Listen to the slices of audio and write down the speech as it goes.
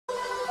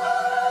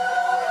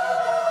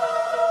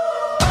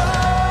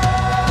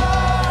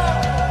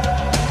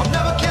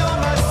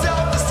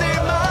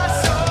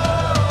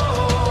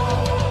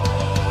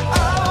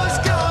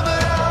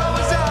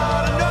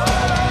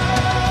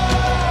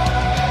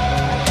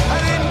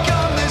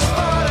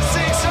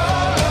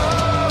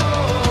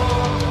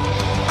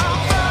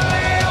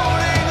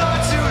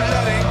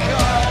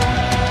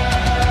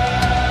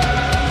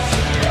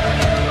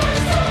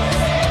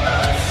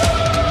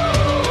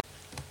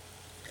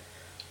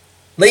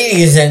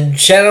Ladies and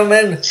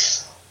gentlemen,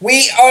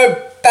 we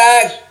are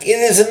back. It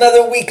is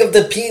another week of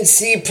the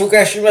PNC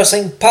Progression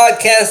Wrestling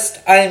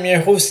Podcast. I am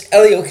your host,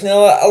 Elio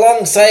Canella,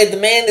 alongside the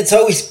man that's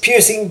always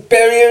piercing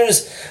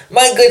barriers,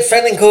 my good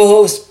friend and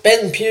co-host,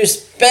 Ben Pierce.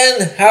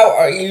 Ben, how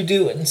are you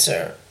doing,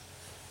 sir?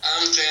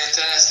 I'm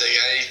fantastic.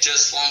 I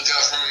just woke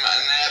up from a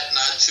nap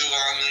not too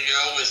long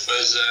ago, which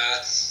was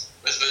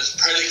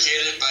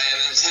predicated by an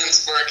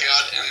intense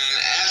workout, and then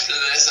after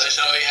this, I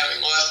shall be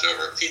having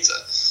leftover pizza.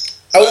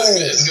 So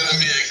it's going to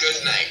be a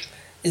good night.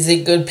 Is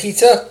it good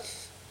pizza?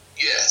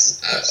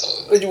 Yes,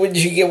 absolutely. What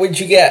did you get? What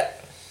did you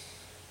get?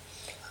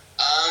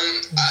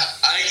 I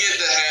get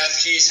the half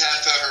cheese,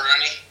 half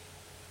pepperoni.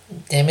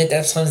 Damn it,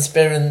 that sounds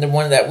better than the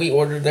one that we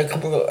ordered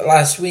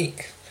last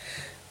week.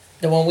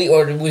 The one we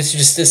ordered was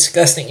just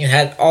disgusting. It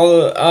had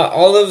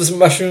olives,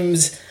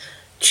 mushrooms,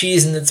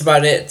 cheese, and that's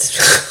about it.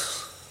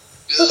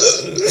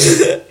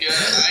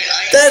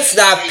 That's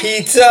not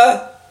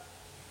pizza.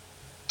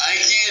 I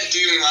can't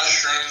do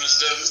mushrooms.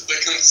 The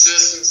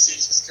consistency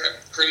just kind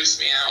of creeps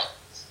me out.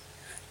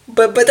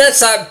 But that's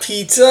not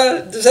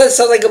pizza. Does that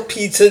sound like a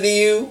pizza to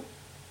you?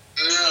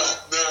 No,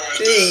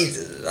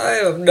 Jesus, I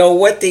don't know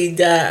what they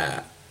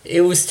did.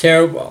 It was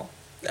terrible.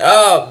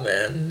 Oh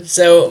man.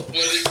 So what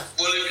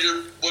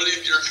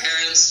did your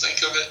parents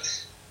think of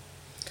it?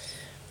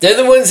 They're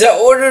the ones that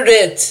ordered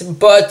it,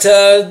 but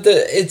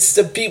it's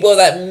the people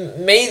that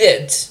made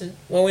it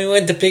when we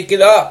went to pick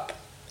it up.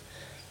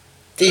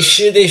 They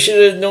should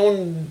have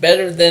known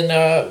better than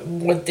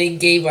what they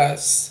gave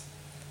us.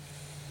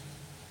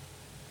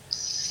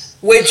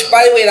 Which,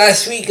 by the way,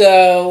 last week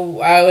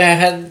I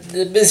had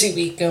the busy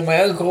week.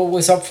 My uncle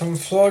was up from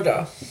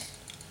Florida.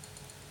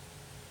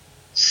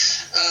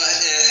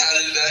 And how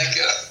did that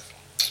go?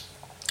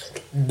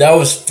 That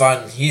was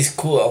fun. He's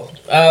cool.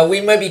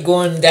 We might be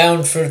going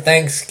down for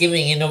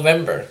Thanksgiving in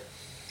November.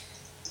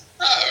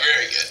 Oh,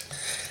 very good.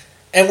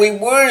 And we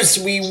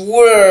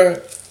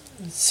were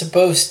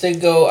supposed to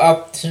go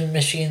up to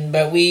Michigan,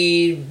 but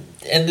we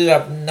ended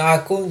up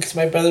not going because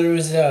my brother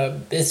was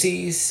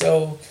busy.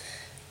 So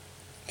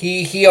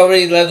he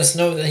already let us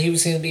know that he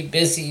was going to be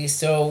busy.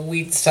 So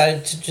we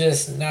decided to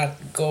just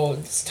not go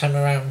this time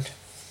around.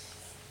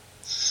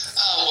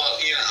 Oh,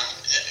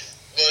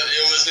 well,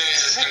 it was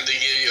nice of him to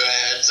give you a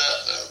heads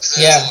up, though, because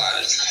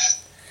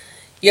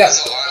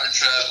that's a lot of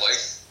traveling.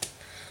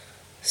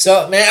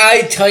 So, man,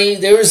 I tell you,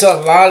 there was a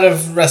lot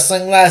of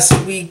wrestling last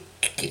weekend.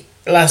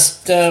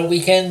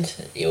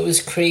 It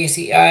was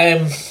crazy.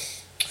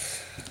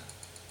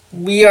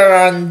 We are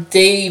on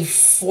day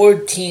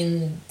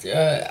 14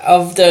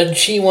 of the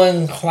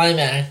G1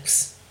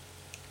 Climax.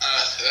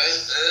 I'll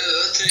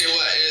tell you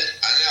what,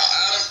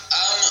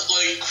 I'm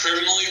like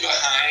criminally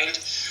behind,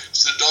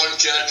 so don't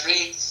judge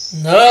me.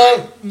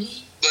 No.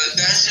 But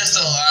that's just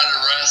a lot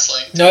of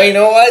wrestling. No, you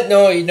know what?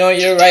 No,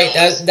 you're right.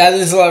 That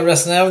is a lot of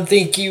wrestling. I don't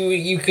think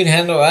you can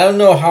handle it. I don't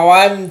know how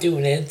I'm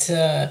doing it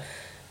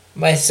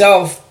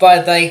myself,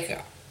 but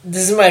like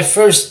this is my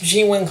first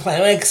G1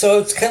 Climax, so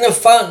it's kind of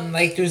fun.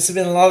 Like there's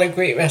been a lot of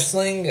great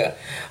wrestling,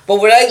 but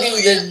what I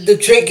do, the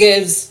trick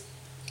is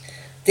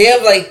they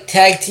have like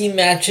tag team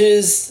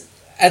matches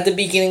at the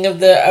beginning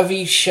of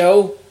each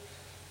show.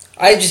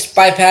 I just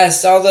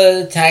bypass all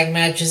the tag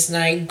matches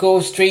and I go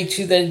straight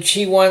to the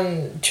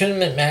G1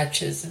 tournament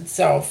matches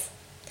itself.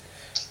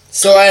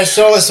 So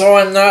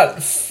I'm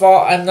not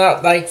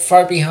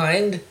far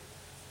behind.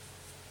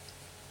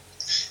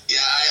 Yeah,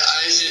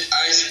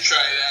 I should try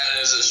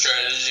that as a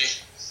strategy.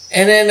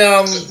 And then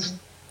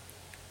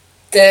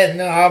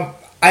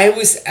I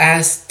was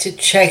asked to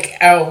check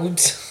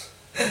out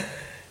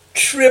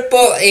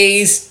Triple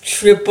A's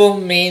Triple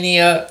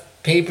Mania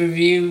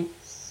pay-per-view.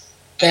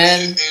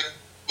 Ben.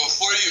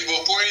 Before you get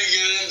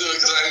into it,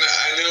 because I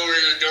know where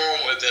you're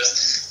going with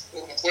this.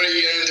 Before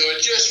you get into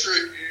it,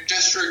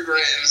 just for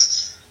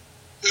grins,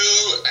 who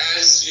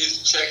asked you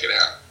to check it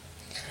out?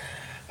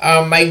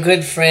 My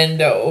good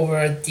friend over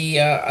at the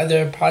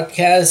other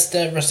podcast,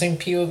 Wrestling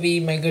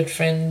POV, my good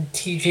friend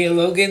TJ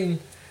Logan,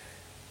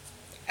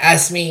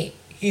 asked me.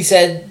 He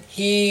said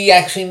he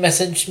actually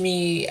messaged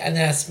me and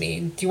asked me,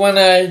 "Do you want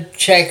to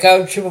check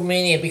out Triple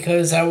Mania?"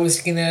 Because I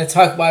was gonna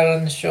talk about it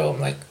on the show.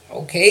 I'm like,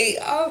 okay,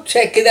 I'll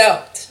check it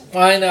out.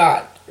 Why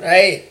not,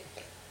 right?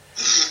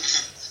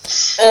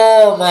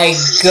 Oh my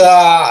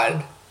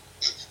God.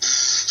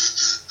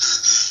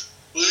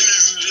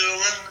 Ladies and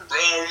gentlemen,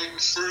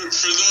 for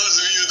those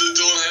of you that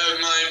don't have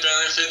my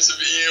benefits of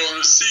being able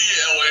to see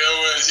Elio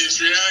as he's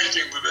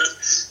reacting to this,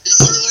 he's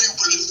literally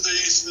put his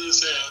face in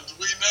his hands.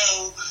 We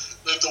know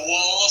that the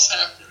walls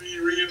have to be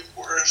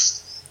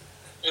reinforced,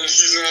 and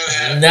he's not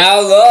happy. Now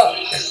look.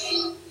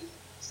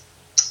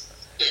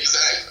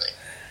 Exactly.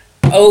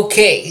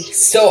 Okay,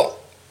 so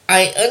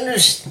I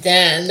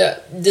understand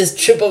this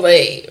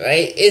AAA,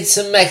 right? It's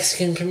a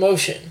Mexican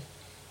promotion.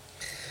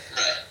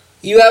 Right.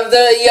 You have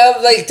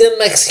the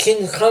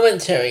Mexican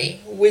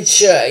commentary,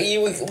 which I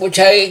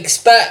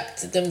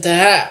expect them to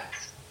have.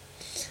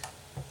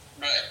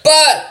 Right.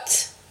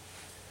 But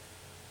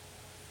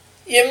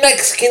your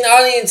Mexican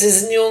audience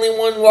isn't the only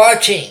one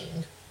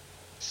watching.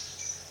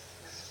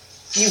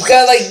 you've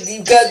got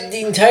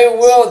the entire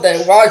world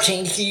that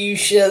watching. You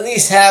should at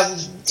least have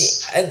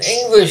an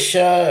English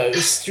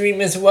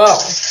stream as well.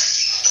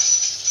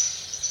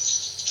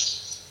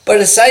 But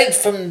aside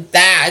from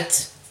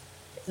that,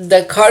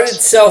 the card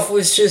itself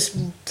was just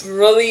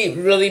really,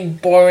 really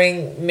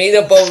boring. Made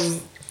up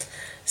of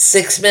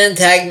 6-man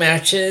tag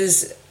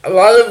matches. A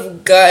lot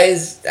of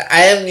guys I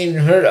haven't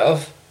even heard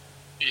of.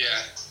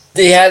 Yeah.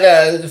 They had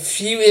a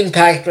few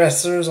Impact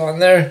wrestlers on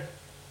there.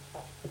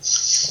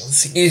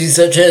 Excuse me,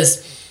 such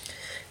as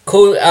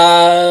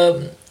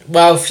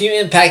a few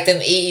Impact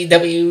and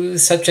AEW,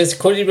 such as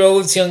Cody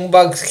Rhodes, Young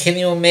Bucks,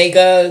 Kenny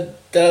Omega,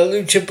 the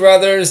Lucha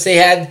Brothers. They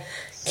had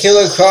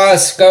Killer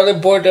Cross,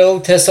 Scarlett Bordeaux,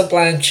 Tessa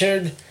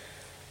Blanchard.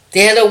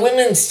 They had a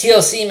women's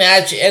TLC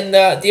match, and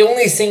the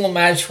only single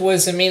match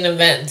was the main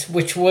event,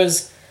 which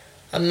was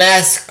a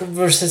mask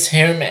versus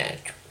hair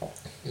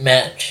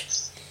match.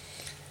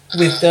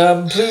 With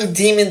Blue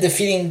Demon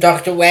defeating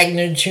Dr.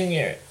 Wagner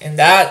Jr. And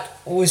that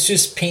was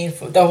just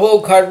painful. The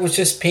whole card was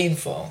just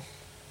painful.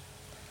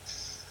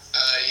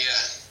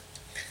 Yeah.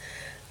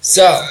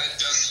 So. That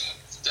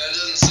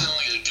doesn't sound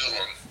like a good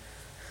one.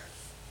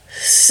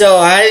 So,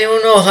 I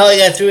don't know how I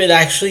got through it.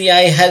 Actually,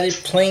 I had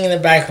it playing in the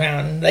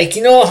background. Like,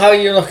 you know how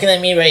you're looking at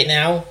me right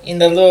now? In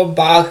the little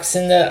box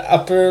in the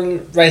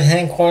upper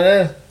right-hand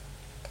corner?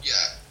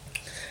 Yeah.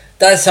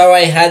 That's how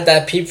I had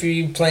that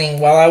pay-per-view playing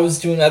while I was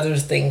doing other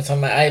things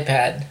on my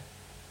iPad.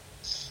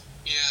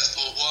 Yes,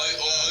 but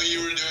while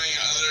you were doing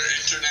other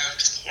internet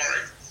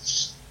exploring.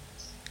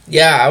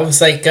 Yeah, I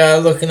was like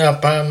looking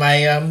up on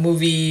my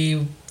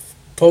movie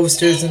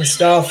posters and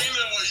stuff. We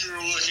know what you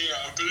were looking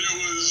up, but it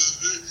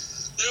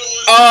was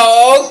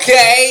Oh,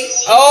 okay.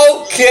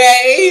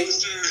 Okay.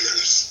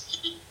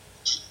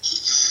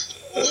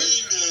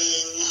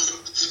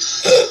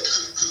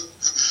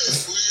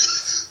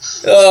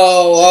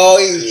 Oh,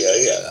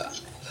 yeah.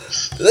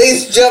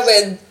 Ladies and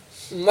gentlemen,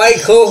 my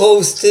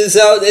co-host is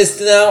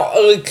now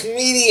a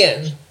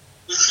comedian.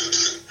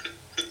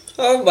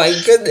 Oh my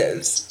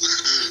goodness.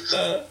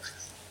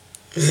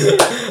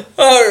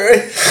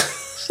 Alright.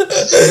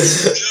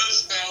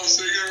 Just now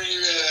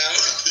figuring that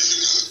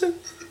out.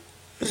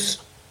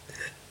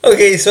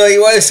 Okay,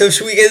 so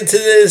should we get into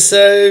this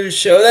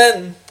show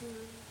then?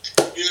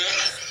 Yeah.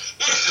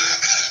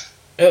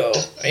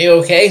 Uh-oh. Are you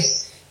okay?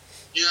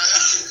 Yeah.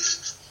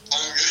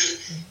 I'm good.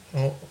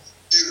 Oh.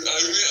 Dude, I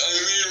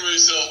made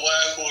myself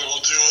laugh a little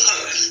too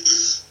hard.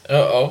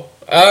 Uh-oh.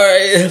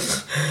 Alright.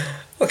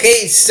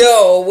 Okay,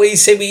 so what do you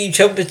say we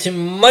jump into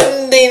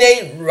Monday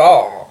Night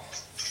Raw?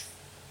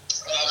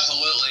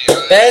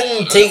 Absolutely.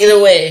 Ben, take it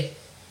away.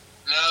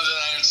 Now that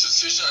I'm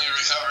sufficiently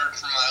recovered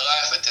from my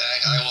laugh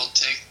attack, I will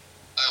take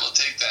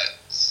that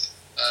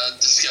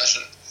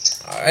discussion.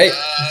 Alright.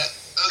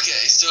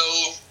 Okay, so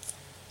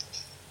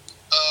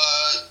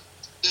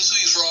this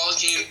week's Raw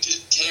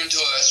came to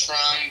us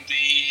from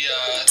the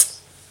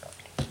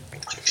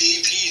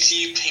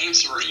PPT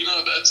Paints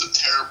Arena. That's a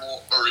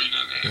terrible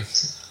arena name.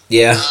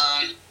 Yeah.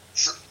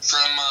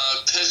 From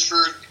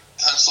Pittsburgh,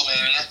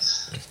 Pennsylvania.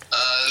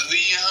 The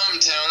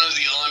hometown of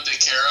the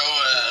Olympic hero,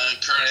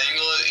 Kurt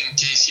Angle, in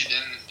case you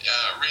didn't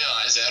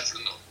realize that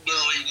from the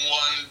literally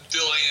 1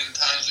 billion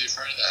times we've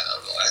heard that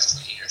over the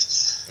last 20 years.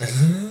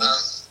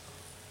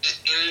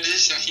 In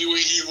addition, he won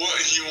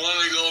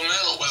a gold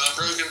medal with a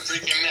broken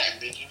freaking neck.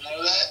 Did you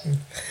know that?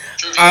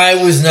 I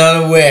was not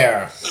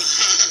aware.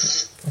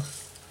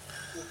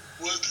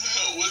 What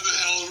the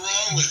hell is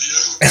wrong with you?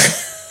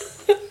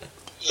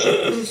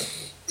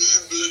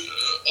 But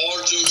all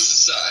jokes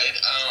aside,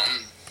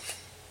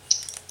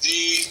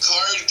 the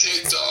card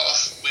kicked off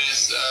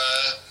with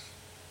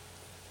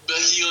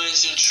Becky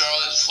Lynch and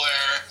Charlotte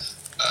Flair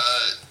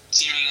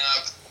teaming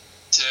up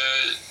to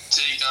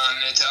take on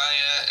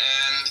Natalya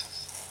and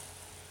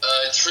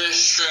Trish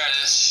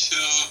Stratus, who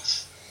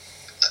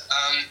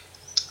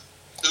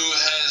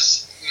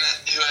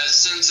has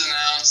since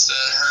announced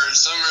that her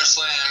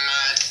SummerSlam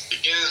match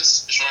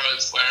against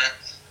Charlotte Flair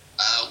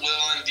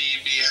will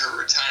indeed be her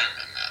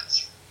retirement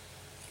match.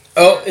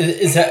 Oh,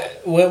 is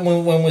that when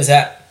was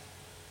that?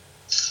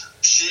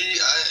 She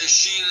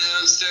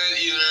announced that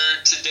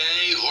either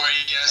today or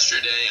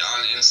yesterday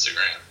on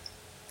Instagram.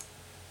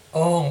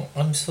 Oh,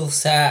 I'm so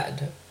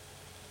sad.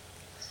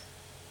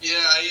 Yeah,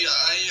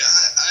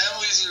 I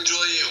always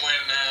enjoy it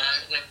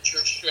when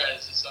Trish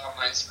Stratus is on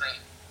my screen.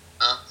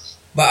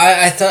 But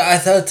I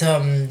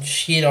thought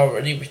she had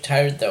already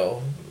retired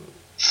though.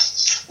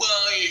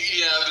 Well,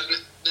 yeah,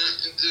 but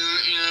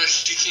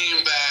she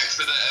came back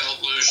for the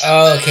Evolution.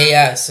 Oh, okay,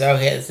 yes,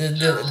 okay,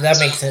 that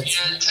makes sense.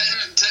 Yeah,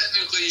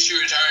 technically she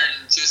retired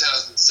in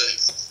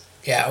 2006.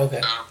 Yeah,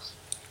 okay.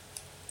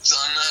 So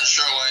I'm not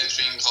sure why it's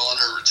being called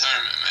her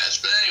retirement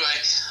match, but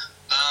anyway,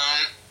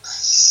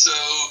 so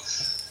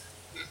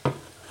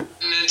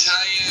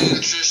Natalya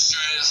and Trish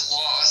Stratus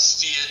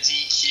lost via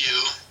DQ,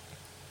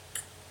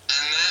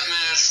 and that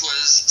match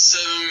was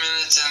 7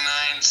 minutes and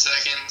 9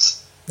 seconds.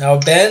 Now,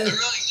 Ben,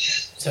 really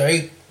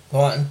sorry, go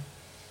on.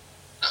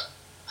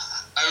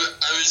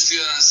 I was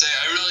gonna say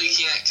I really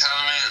can't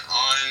comment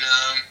on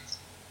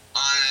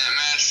that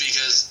match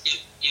because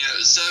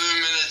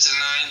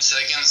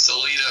seconds to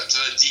lead up to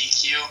a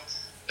DQ,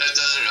 that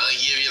doesn't really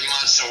give you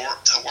much to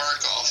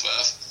work off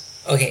of.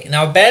 Okay,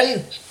 now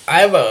Ben,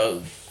 I have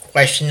a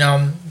question.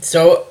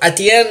 So at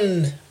the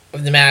end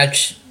of the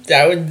match,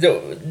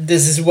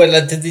 this is what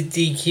led to the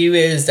DQ,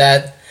 is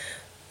that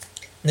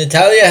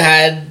Natalya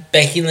had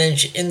Becky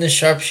Lynch in the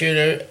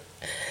sharpshooter.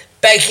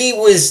 Becky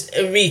was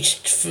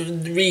reached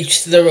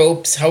the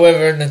ropes.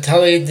 However,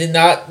 Natalya did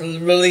not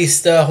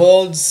release the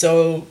hold,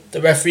 so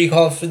the referee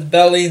called for the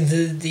belly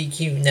into the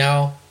DQ.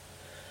 Now,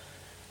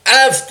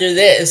 after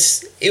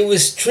this, it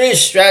was Trish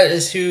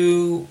Stratus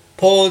who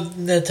pulled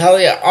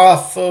Natalya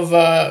off of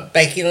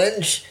Becky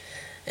Lynch,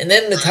 and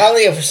then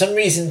Natalya, for some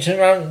reason, turned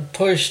around and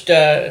pushed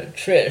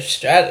Trish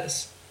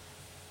Stratus.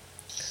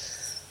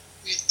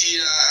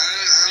 Yeah,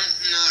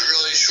 I'm not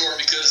really sure,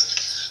 because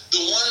the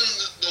one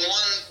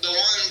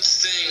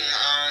thing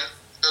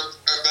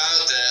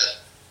about that,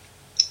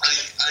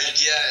 I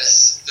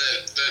guess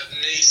that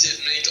makes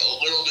it make a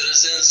little bit of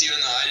sense, even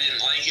though I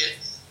didn't like it,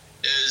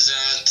 is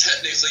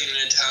technically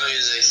Natalya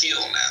is a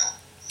heel now.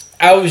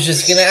 I was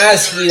just gonna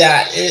ask you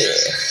that.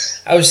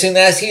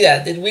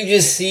 Did we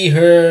just see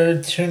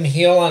her turn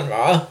heel on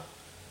Raw?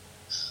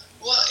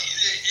 Well,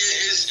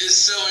 it's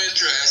so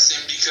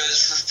interesting,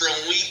 because from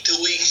week to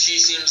week she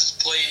seems to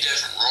play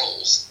different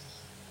roles.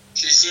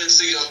 She seems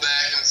to go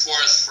back and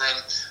forth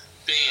from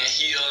being a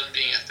heel and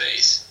being a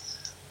face.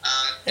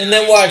 And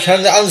then watch,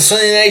 on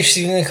Sunday night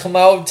she's going to come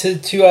out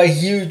to a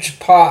huge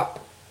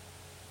pop.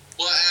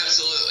 Well,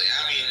 absolutely.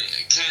 I mean,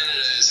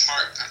 Canada is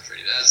heart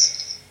country. That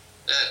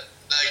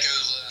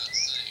goes without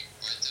saying.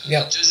 But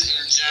yep. Just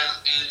in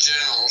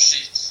general,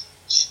 she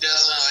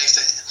definitely likes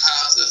to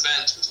hop the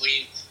fence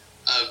between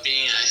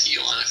being a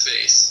heel and a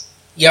face.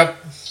 Yep.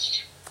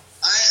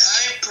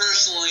 I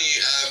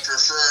personally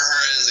prefer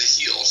her as a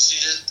heel.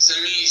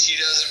 To me, she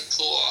doesn't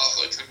pull off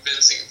a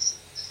convincing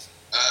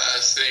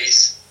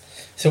face.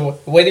 So,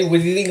 what do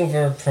you think of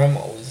her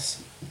promos?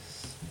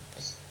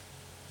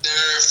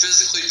 They're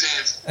physically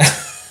painful.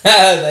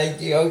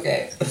 Thank you.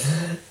 Okay.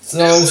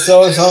 So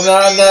I'm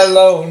not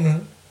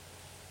alone.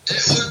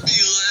 It would be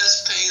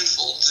less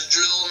painful to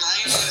drill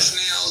 9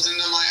 nails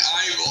into my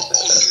eyeball.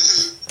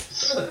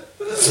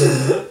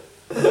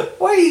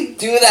 Why do you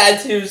do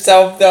that to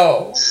yourself,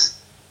 though?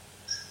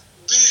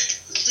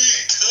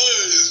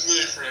 Because,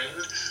 my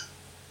friend.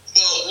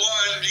 Well,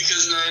 one,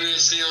 because 9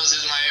 Inch Nails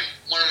is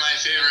one of my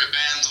favorite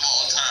bands of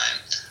all time.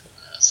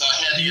 So I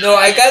had to. No,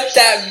 I got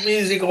that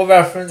musical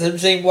reference. I'm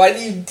saying, why do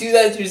you do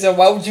that to yourself?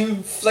 Why would you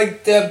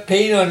inflict the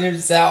pain on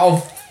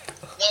yourself?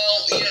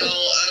 Well,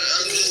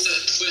 I'm just a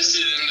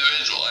twisted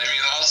individual. I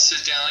mean, I'll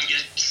sit down and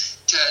get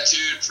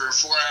tattooed for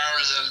 4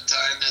 hours at a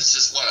time. That's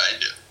just what I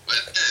do.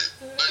 But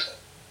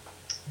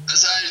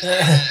aside from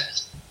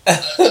that, I've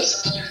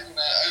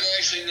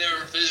actually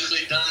never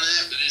physically done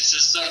that, but it's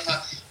just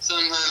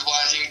sometimes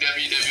watching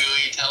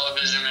WWE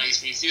television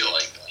makes me feel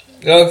like that.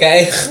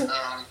 Okay.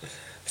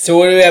 So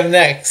what do we have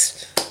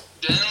next?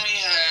 Then we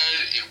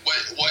had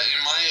what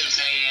in my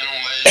opinion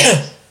was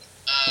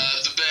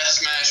the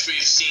best match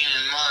we've seen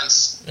in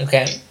months.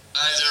 Okay.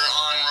 Either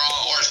on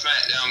Raw or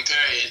SmackDown,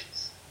 period.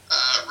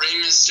 Rey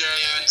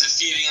Mysterio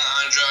defeating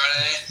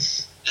Andrade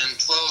in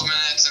 12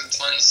 minutes and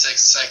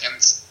 26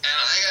 seconds. And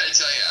I gotta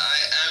tell you, I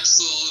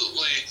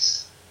absolutely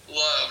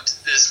loved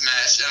this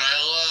match. And I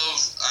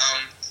love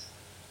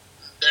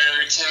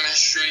their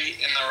chemistry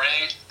in the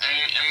ring. I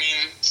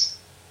mean,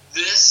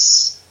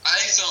 I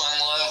fell in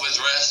love with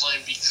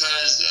wrestling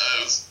because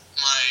of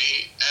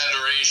my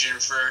adoration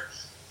for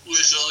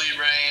Lucha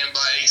Libre and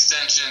by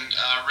extension,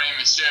 Rey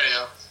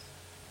Mysterio.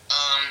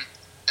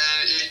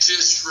 And it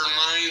just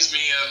reminds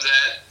me of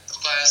that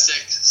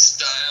classic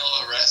style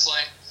of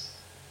wrestling.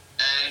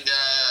 And,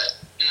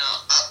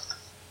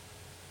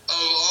 of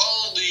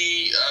all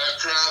the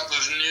crop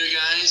of new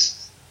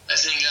guys, I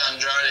think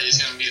Andrade is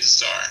going to be the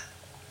star.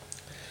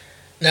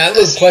 Now, I have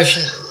a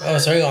question. Oh,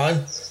 sorry, go on.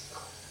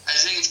 I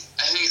think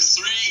 3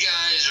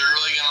 guys are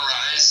really going to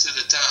rise to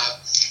the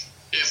top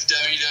if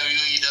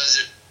WWE does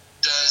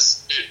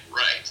it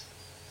right.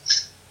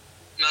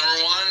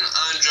 Number 1,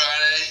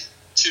 Andrade.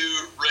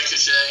 2,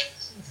 Ricochet.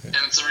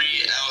 And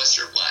 3,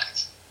 Aleister Black.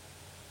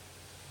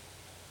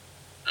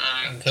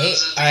 Okay,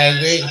 I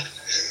agree.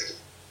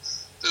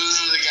 Those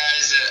are the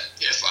guys that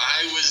if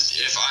I was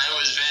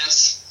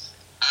Vince,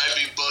 I'd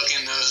be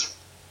booking those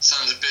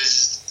sons of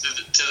bitches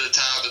to the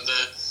top of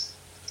the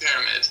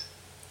pyramid,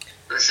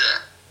 for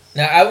sure.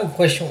 Now I have a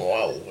question.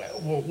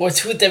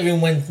 What's with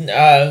everyone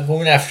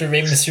going after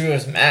Rey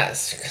Mysterio's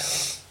mask?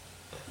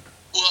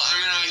 Well,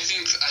 I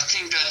think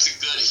that's a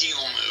good heel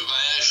move.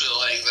 I actually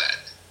like that.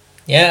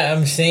 Yeah,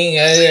 I'm saying.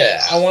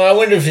 I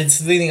wonder if it's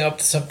leading up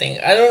to something.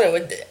 I don't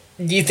know.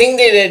 Do you think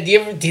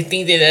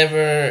they'd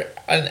ever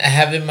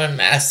have him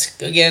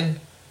unmasked again?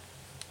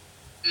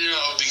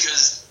 No,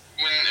 because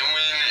when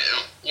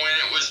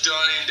it was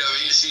done in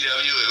WCW,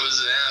 it was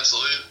an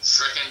absolute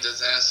freaking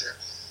disaster.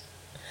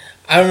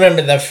 I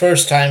remember the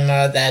first time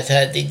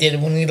that they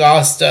did when he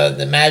lost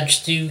the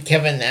match to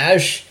Kevin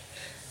Nash.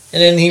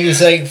 And then he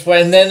was like,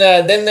 and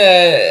then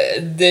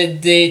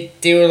they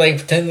were like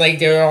pretend like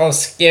they were all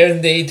scared,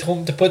 and they told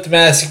him to put the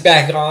mask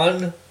back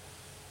on.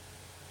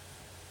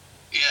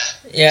 Yeah.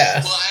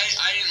 Yeah. Well,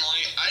 I didn't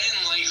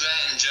like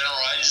that in general.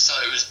 I just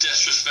thought it was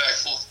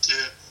disrespectful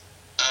to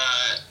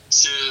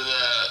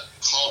the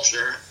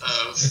culture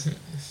of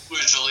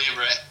Lucha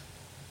Libre.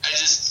 I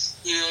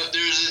just,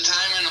 there's a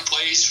time and a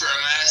place for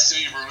a mask to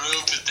be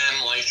removed, but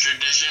then like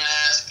tradition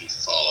has to be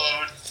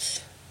followed.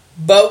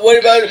 But what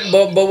about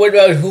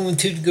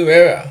Juventud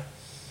Guerrera?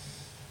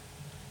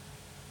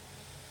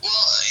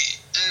 Well,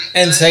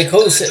 and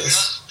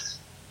Psychosis.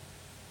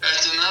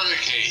 That's another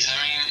case. I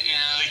mean,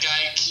 the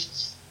guy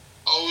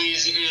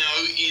always,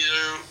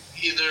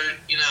 either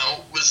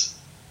was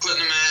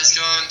putting the mask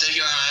on,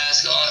 taking the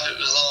mask off. It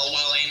was all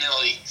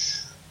willy-nilly.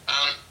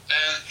 And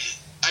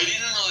I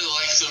didn't really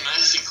like the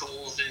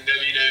Mexicals in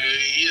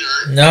WWE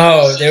either.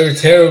 No, they were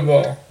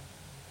terrible.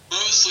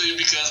 Mostly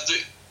because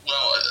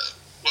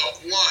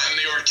one,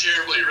 they were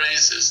terribly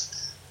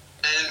racist,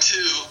 and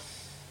two,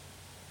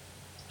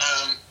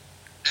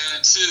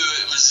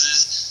 it was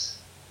just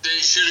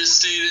they should have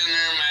stayed in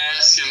their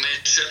mask and they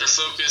should have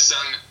focused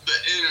on the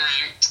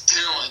in-ring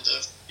talent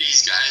of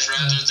these guys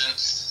rather than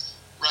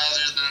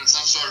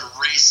some sort of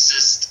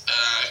racist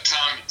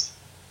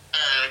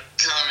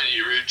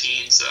comedy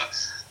routine. So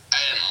I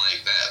didn't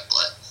like that,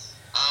 but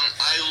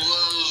I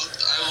love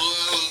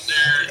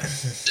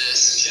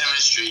this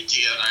chemistry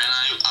together,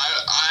 and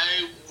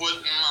I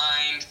wouldn't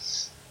mind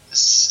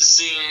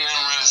seeing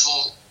them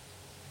wrestle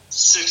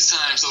 6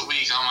 times a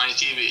week on my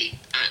TV.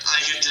 I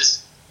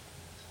mean,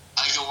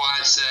 I could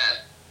watch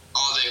that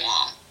all day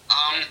long.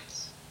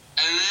 And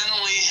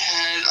then we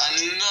had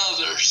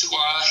another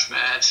squash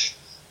match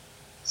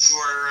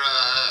for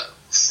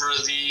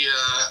the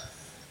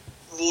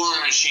War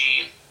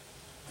Machine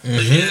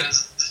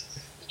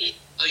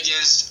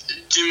against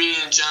Jimmy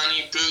and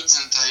Johnny Boots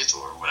and Tights,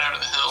 or whatever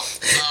the hell.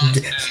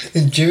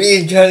 Jimmy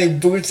and Johnny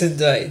Boots and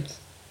Tights.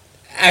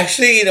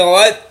 Actually, you know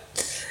what?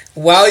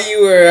 While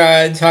you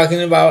were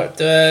talking about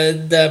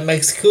the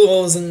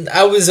Mexicals, and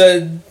I was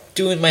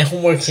doing my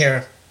homework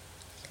here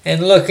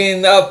and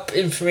looking up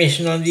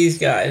information on these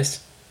guys.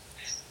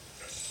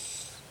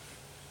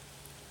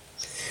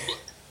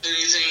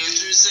 Anything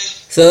interesting?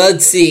 So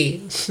let's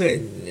see.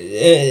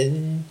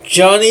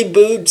 Johnny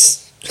Boots.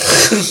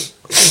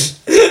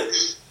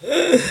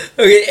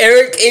 Okay,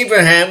 Eric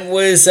Abraham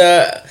is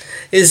a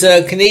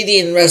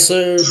Canadian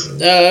wrestler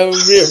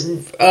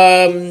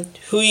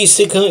who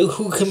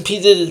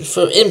competed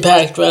for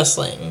Impact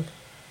Wrestling.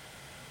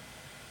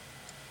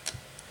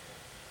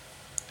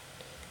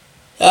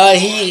 How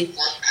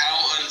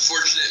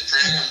unfortunate for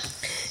him.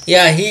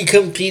 Yeah, he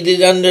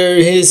competed under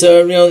his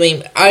real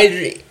name,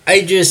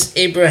 Idris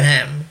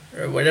Abraham,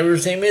 or whatever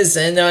his name is,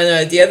 and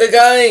the other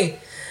guy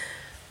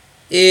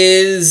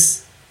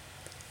is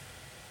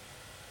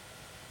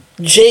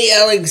Jay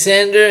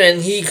Alexander,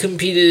 and he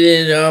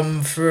competed in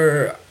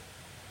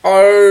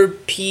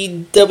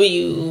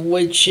RPW,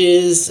 which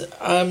is,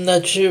 I'm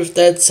not sure if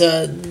that's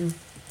RPW.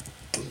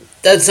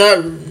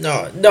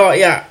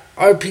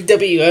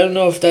 I don't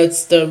know if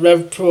that's the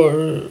Rev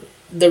Pro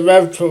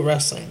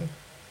Wrestling.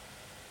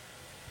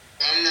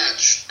 I'm not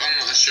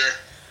sure.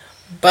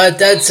 But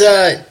that's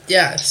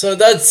so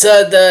that's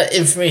the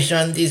information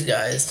on these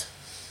guys.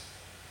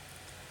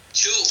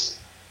 Cool.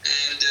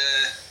 And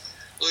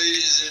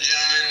ladies and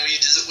gentlemen,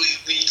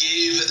 we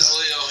gave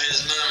Elio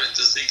his moment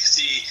this week because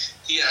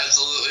he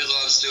absolutely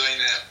loves doing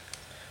that.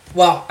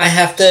 Well, I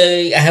have to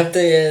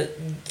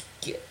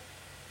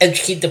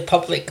educate the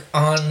public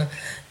on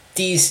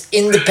these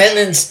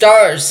independent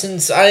stars,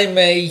 since I'm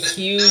a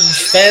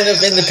huge fan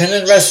of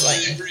independent wrestling.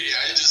 I agree.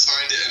 I just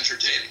find it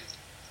entertaining.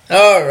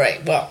 All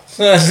right. Well,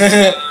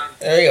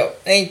 there you go.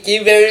 Thank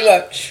you very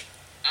much.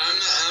 I'm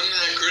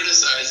not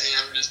criticizing.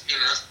 I'm just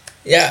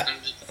Yeah.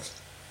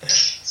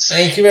 Just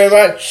Thank you very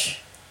much.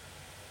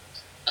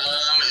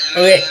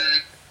 Okay.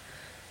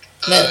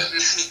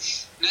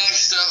 Next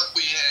up,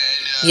 we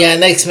had.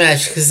 Next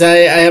match, because I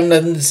have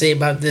nothing to say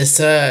about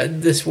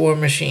this War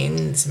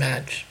Machines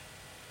match.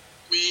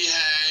 We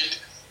had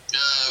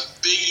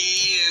Big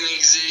E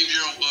and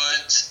Xavier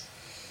Woods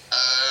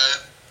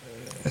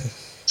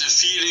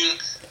defeating.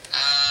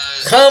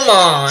 Come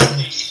on.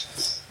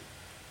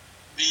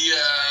 The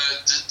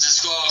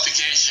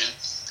disqualification,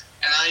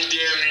 and I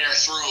damn near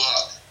threw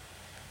up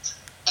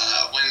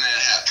when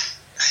that happened.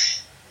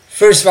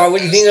 First of all, what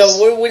do you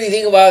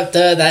think about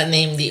that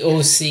name, the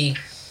OC?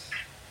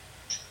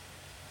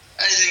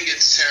 I think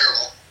it's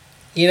terrible.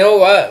 You know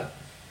what?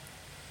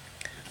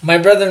 My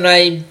brother and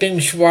I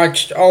binge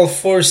watched all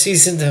 4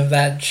 seasons of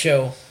that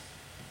show.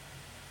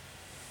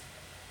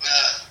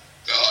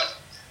 God.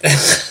 I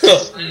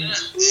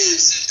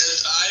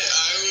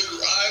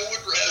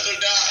would rather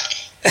die.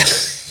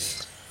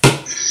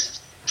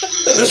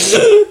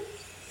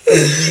 I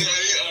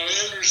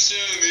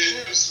understand they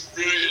have some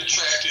very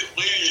attractive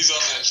ladies on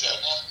that show.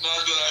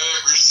 Not that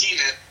I've ever seen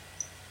it.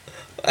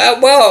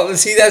 Well,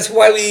 see, that's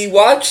why we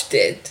watched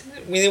it.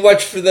 We didn't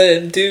watch for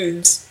the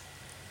dudes.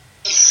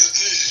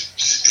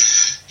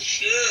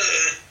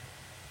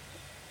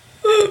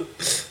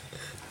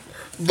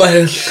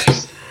 But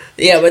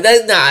yeah, but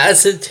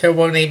that's a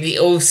terrible name, the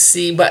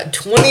OC. But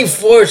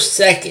 24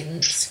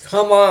 seconds,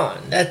 come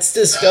on, that's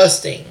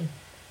disgusting.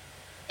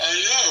 I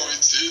know,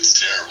 it's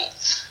terrible.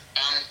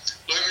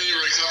 Let me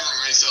recover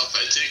myself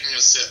by taking a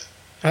sip.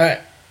 All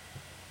right.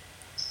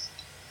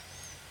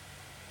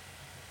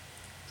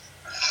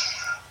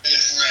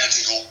 It's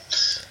magical.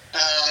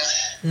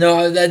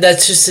 No,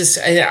 that's just this.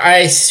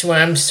 I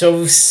swear, I'm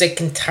so sick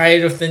and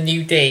tired of the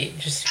New Day.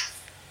 Just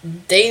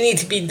they need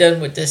to be done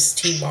with this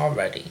team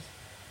already.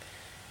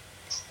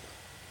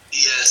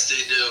 Yes,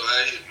 they do.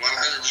 I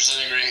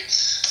 100% agree.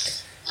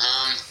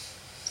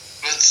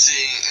 Let's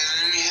see.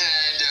 And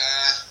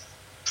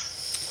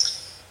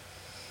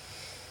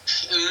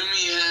then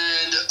we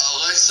had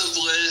Alexa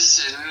Bliss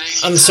and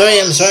Nikki I'm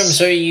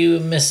sorry. You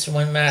missed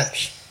one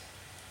match.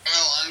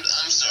 Oh,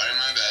 I'm sorry.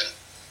 My bad.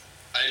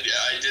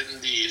 I did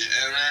indeed.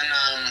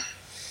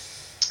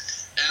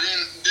 And then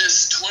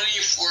this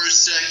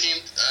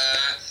 24-second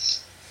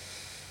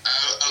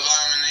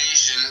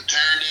abomination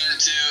turned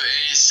into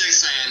a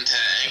 6-man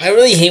tag. I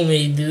really hate when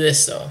you do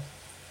this, though.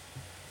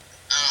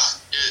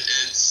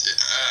 It's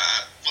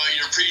well,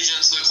 you're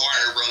preaching to the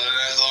choir, brother.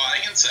 That's all I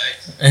can say.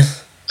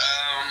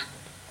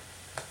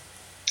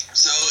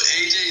 So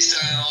AJ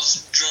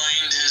Styles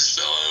joined his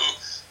fellow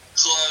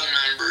club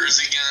members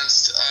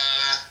against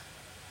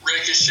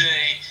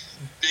Ricochet,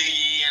 Big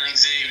E, and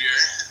Xavier,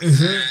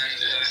 Mhm.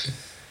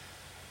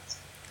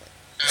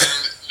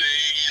 and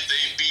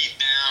they beat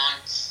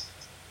down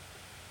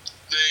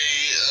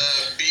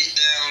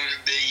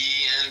Big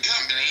E and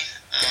company.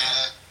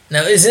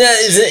 Now, isn't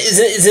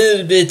it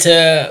a bit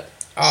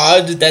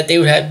odd that they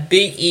would have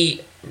Big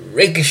E,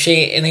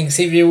 Ricochet, and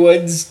Xavier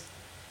Woods?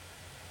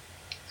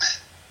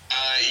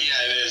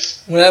 Yeah, it is.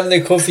 What happened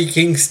to Kofi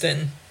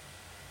Kingston?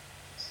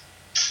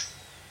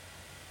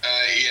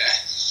 Yeah.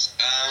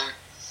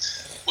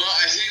 Well,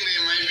 I think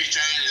they might be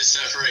trying to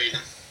separate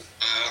them.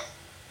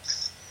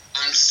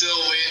 I'm still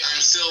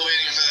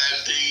waiting for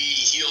that Big E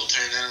heel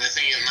turn, and I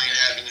think it might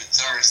happen in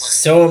SummerSlam.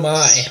 So am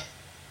I.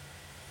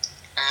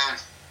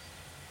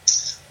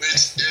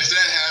 Which, if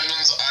that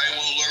happens, I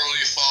will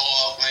literally fall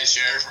off my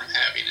chair from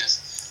happiness.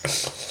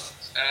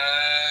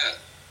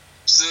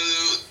 So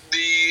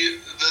the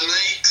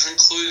night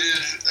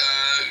concluded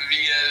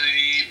via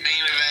the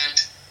main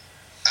event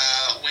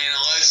when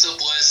Alexa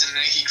Bliss and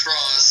Nikki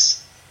Cross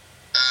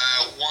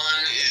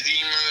won the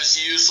most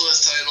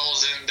useless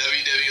titles in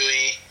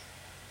WWE,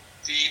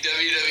 the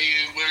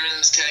WWE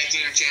Women's Tag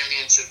Team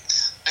Championship.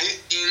 In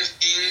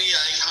the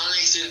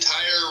Iconics'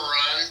 entire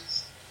run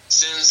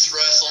since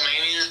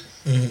WrestleMania,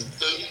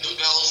 the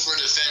belts were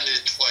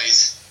defended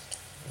twice.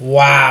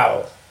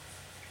 Wow.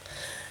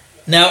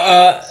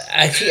 Now,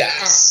 actually,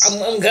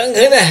 I'm kind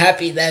of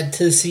happy that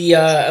to see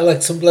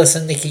Alexa Bliss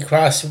and Nikki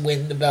Cross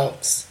win the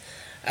belts.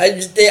 I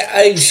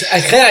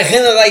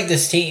kind of like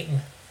this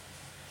team.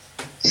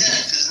 Yeah,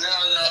 because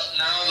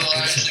now they'll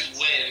actually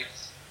win.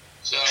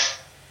 So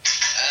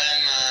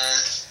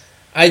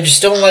I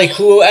just don't like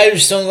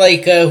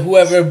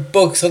whoever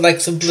books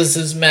Alexa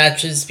Bliss's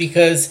matches,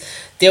 because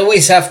they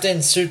always have to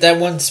insert that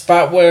one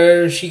spot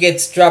where she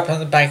gets dropped on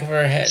the back of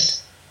her head.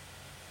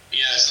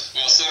 Yes,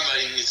 well,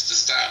 somebody needs to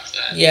stop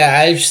that. Yeah,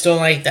 I just don't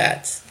like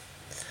that.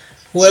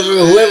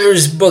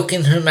 Whoever's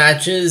booking her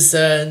matches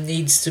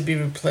needs to be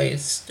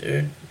replaced,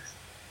 dude.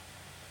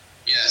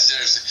 Yeah,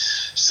 seriously.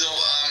 So,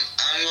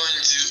 I'm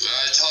going to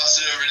toss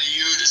it over to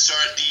you to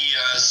start the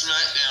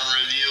SmackDown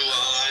review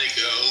while I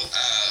go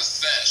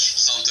fetch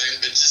something,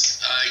 but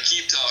just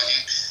keep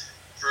talking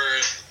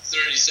for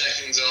 30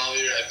 seconds and I'll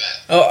be right back.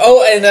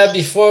 And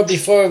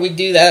before we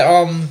do that,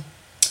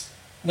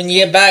 when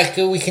you get back,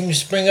 we can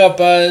just bring up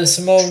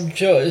Samoa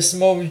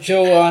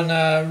Joe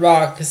on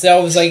Raw, because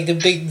that was like the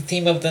big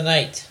theme of the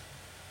night.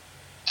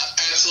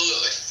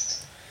 Absolutely.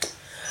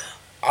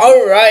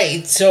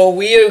 Alright, so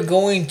we are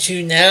going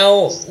to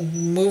now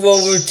move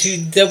over to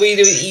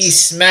WWE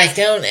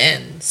SmackDown,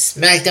 and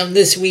SmackDown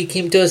this week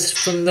came to us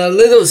from the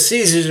Little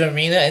Caesars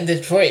Arena in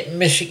Detroit,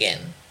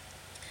 Michigan.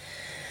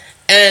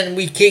 And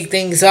we kick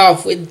things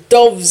off with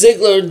Dolph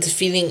Ziggler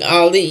defeating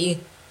Ali.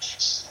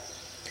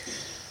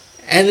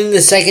 And in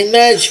the second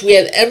match, we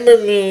had Ember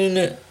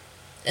Moon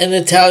and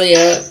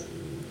Natalya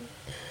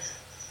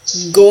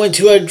go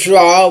into a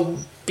draw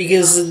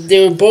because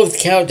they were both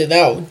counted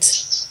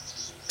out.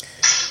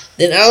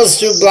 Then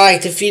Aleister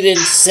Black defeated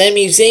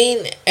Sami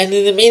Zayn, and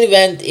in the main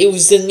event, it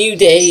was the New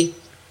Day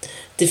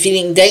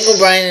defeating Daniel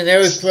Bryan and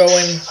Eric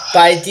Rowan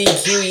by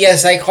DQ.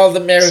 Yes, I called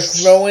him Eric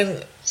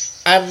Rowan.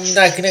 I'm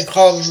not going to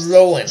call him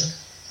Rowan,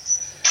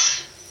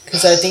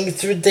 because I think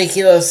it's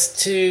ridiculous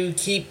to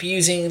keep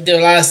using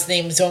their last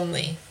names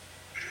only.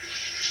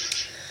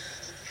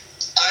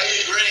 I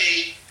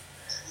agree.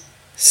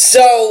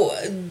 So,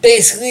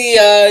 basically,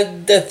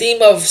 the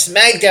theme of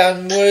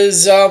SmackDown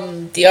was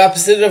the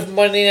opposite of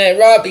Monday Night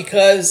Raw,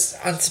 because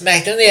on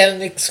SmackDown they had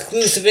an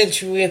exclusive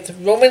interview with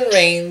Roman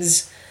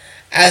Reigns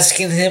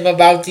asking him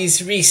about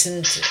these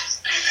recent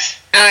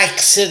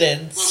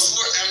accidents.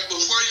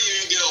 Before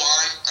you go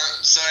on,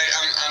 I'm sorry,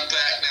 I'm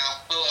back now.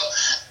 Hello.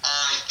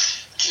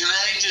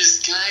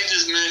 Can I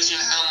mention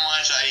how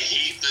much I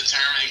hate the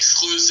term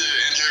exclusive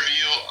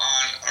interview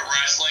on a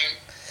wrestling.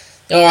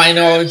 Oh, I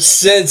know,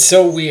 it's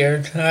so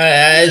weird.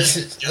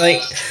 It's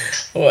like,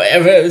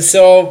 whatever.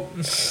 So,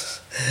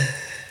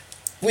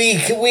 we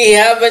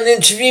have an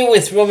interview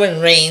with Roman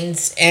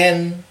Reigns,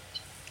 and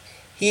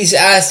he's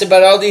asked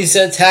about all these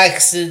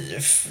attacks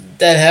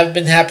that have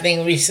been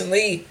happening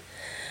recently,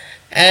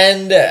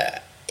 and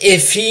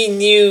if he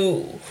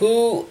knew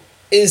who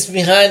is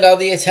behind all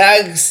the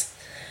attacks.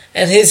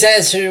 And his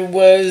answer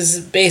was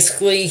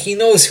basically he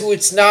knows who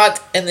it's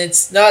not, and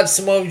it's not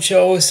Samoa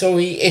Joe, so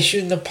he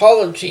issued an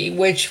apology,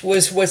 which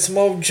was what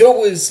Samoa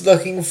Joe was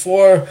looking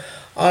for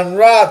on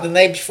Raw the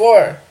night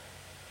before.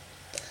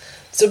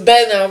 So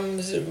Ben,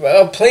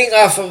 playing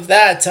off of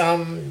that, tell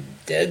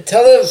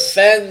the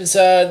fans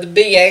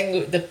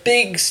the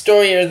big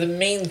story or the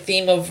main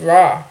theme of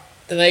Raw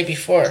the night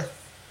before.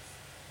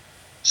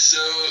 So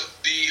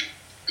the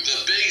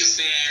big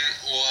theme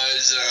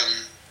was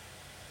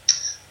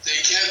they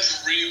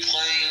kept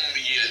replaying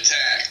the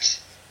attack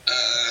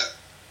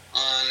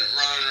on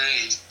Roman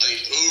Reigns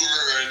like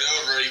over and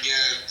over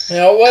again.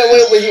 No,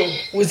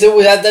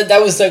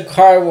 that was the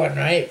car one,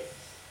 right?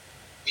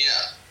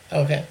 Yeah.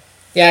 Okay.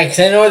 Yeah, because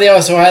I know they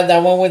also had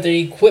that one where the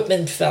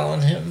equipment fell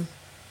on him.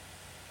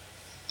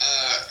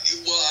 Well,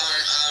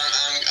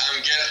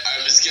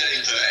 I was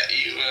getting to that.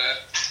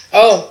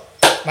 Oh,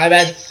 my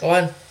bad. Go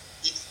on.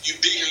 You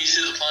beat me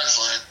to the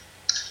punchline.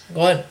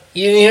 Go on.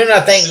 You didn't hear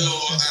nothing. So,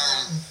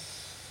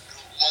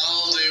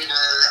 while they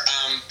were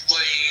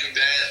playing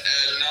that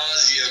ad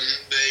nauseum,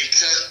 they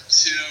cut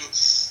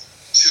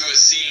to a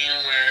scene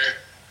where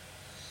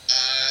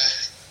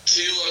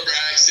Kayla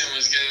Braxton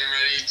was getting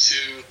ready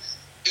to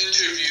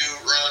interview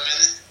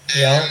Roman,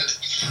 and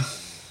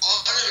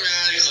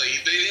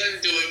automatically, they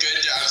didn't do a good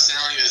job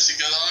selling this,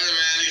 because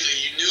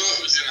automatically you knew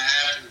it was going to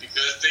happen,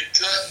 because they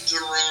cut to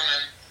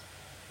Roman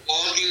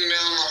walking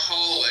down the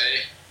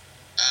hallway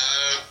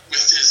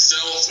with his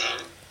cell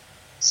phone.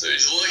 So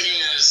he's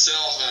looking at his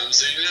cell phone,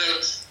 so you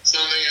know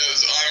something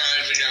is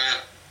automatically going to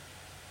happen.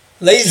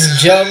 Ladies and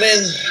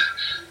gentlemen,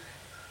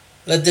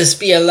 let this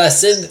be a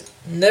lesson.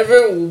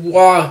 Never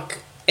walk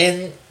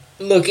and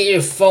look at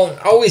your phone.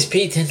 Always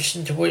pay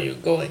attention to where you're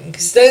going,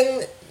 because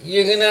then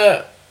you're going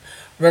to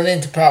run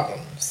into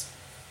problems.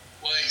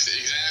 Well,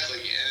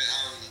 exactly.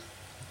 And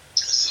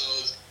so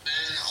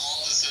then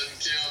all of a sudden,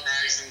 Kayla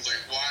Braxton's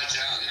like, watch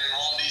out, and then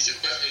all these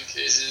equipment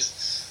cases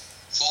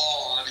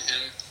fall on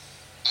him.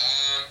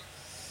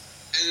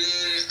 And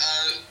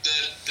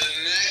then the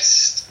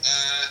next,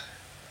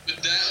 but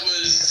that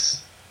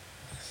was,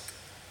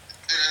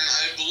 and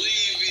I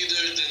believe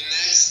either the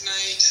next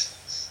night,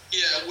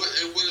 yeah, it would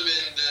have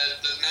been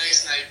the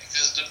next night,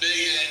 because the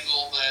big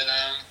angle that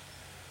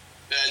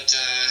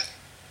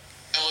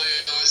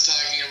Elliot was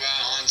talking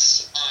about on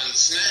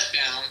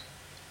SmackDown,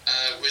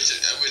 which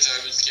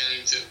I was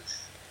getting to,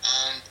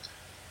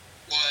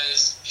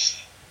 was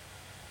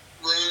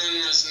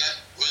Roman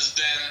was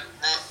then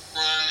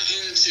run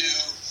into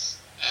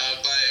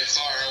by a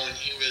car when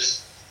he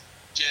was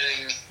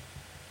getting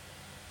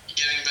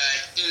back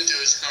into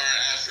his car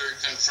after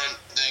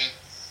confronting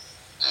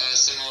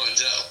Samoa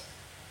Joe.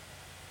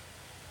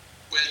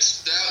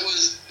 Which that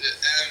was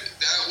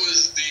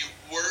the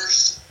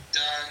worst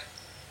done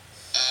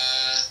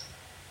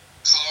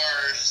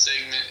car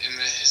segment in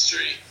the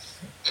history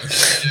of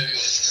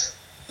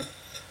WWE.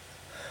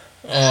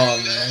 Oh,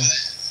 man.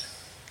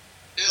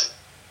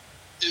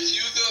 If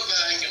you go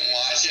back and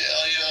watch it,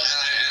 Elio,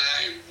 and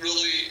I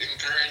really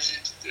encourage you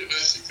to do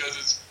this because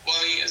it's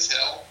funny as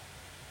hell.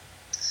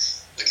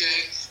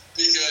 Okay,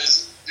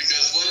 because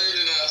what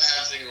ended up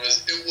happening was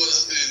it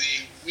was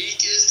the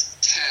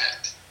weakest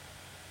tact.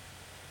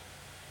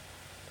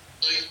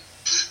 Like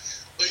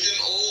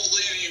an old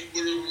lady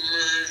would have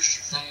emerged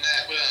from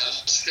that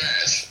without a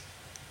scratch.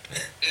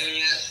 And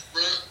yet,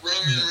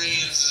 Roman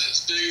Reigns,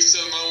 this big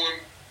Samoan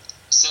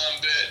son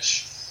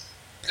bitch,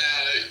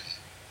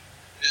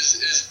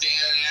 is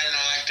damn near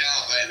knocked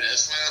out by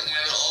this.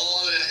 When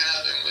all that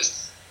happened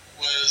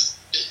was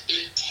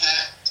it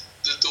tapped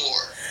the door.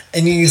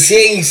 And you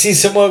see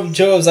Samoa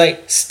Joe's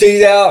like, stay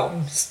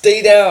down.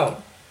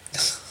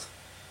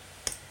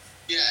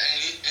 Yeah,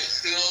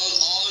 and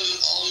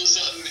all of a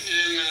sudden,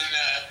 him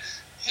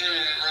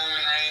and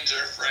Roman Reigns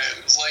are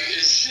friends. Like,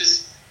 it's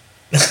just.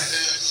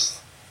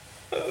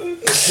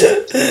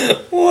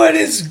 What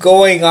is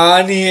going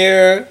on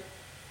here?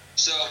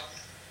 So,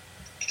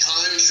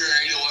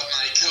 contrary to what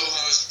my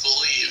co-host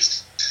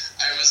believes,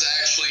 I was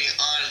actually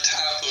on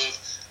top of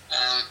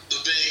the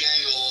big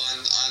angle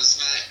on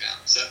SmackDown.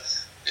 So,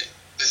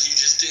 but he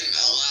just didn't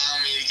allow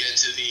me to get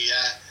to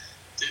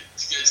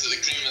the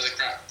cream of the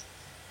crop.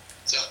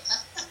 So.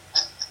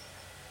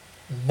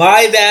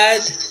 My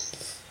bad.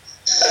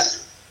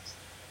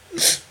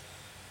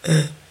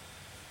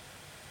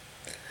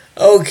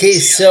 Okay,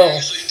 so. I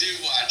actually do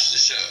watch the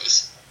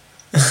shows.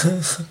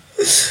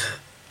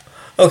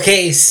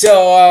 Okay,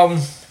 so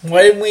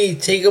why don't we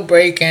take a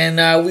break,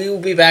 and we will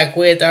be back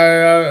with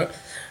our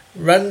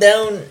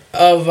rundown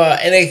of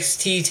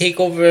NXT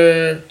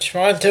TakeOver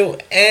Toronto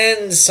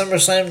and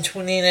SummerSlam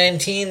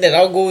 2019 that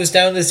all goes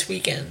down this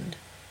weekend.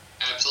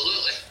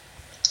 Absolutely.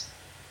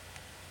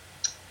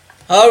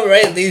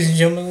 Alright, ladies and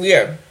gentlemen, we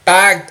are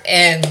back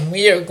and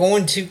we are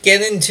going to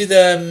get into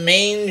the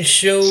main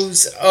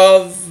shows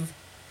of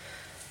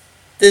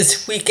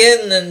this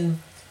weekend, and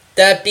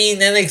that being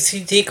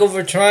NXT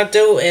TakeOver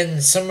Toronto and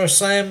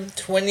SummerSlam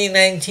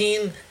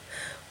 2019.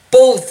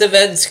 Both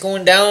events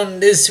going down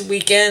this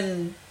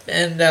weekend.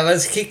 And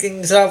let's kick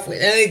things off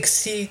with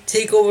NXT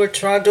TakeOver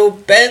Toronto.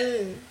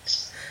 Ben,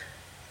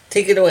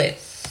 take it away.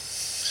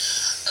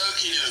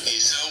 Okie dokie.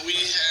 So we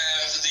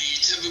have the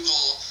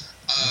typical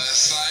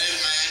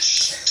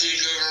 5-match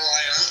TakeOver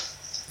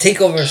lineup.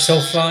 TakeOver is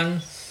so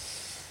fun.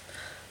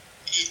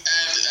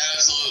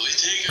 Absolutely.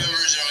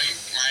 TakeOvers are like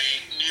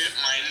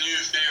my new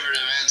favorite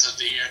events of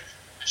the year.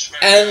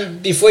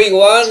 And before you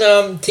go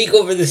on,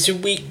 TakeOver this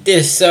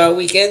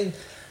weekend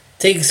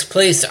takes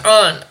place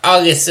on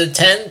August the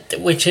 10th,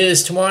 which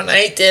is tomorrow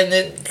night, and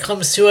it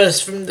comes to us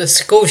from the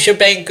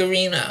Scotiabank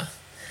Arena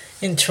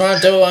in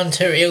Toronto,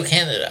 Ontario,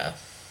 Canada.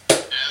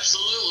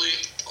 Absolutely.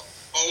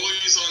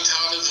 Always on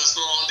top of the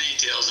small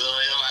details,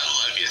 Elio. I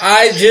love you.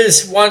 I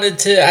just wanted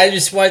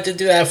to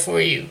do that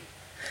for you,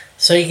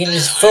 so you can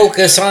just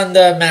focus on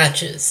the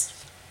matches.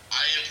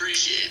 I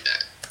appreciate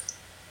that.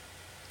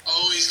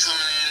 Always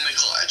coming in the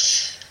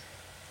clutch.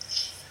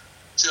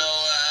 So,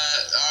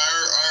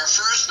 our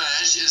first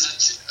match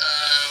is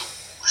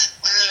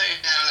why do they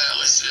have that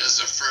listed as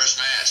the first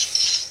match?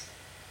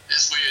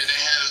 It's weird. They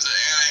have the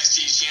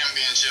NXT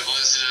Championship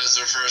listed as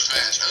their first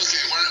match.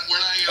 Okay, we're not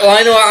gonna... Oh,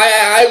 I know.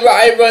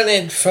 I run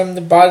it from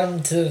the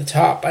bottom to the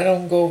top. I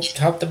don't go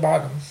top to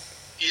bottom.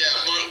 Yeah,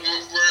 we're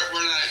not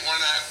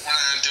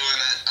doing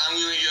that. I'm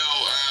gonna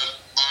go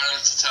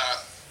bottom to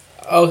top.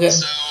 Okay.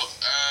 So,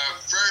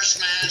 first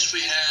match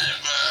we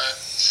have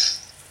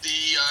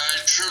the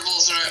triple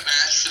threat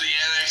match for the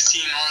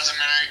NXT North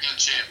American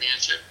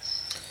Championship.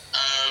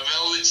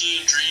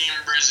 Velveteen Dream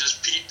versus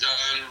Pete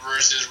Dunne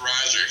versus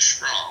Roderick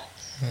Strong.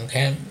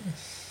 Okay.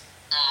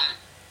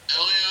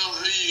 Elio,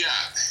 who you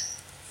got?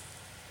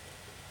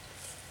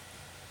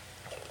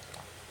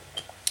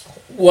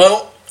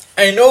 Well,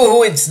 I know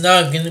who it's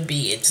not gonna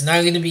be. It's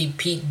not gonna be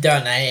Pete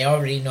Dunne. I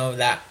already know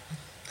that.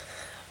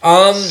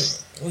 How do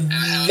you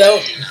know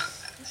that?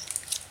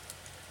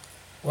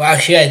 Well,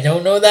 actually, I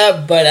don't know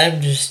that, but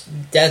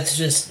that's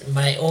just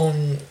my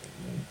own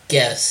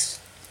guess.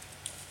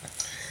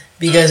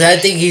 Because I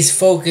think he's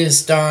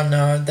focused on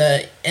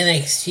the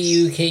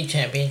NXT UK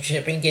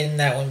Championship and getting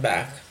that one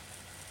back.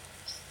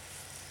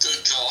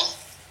 Good call.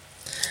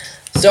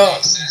 So,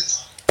 Makes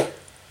sense.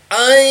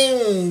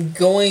 I'm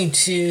going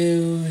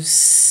to...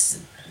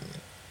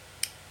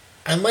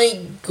 I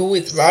might go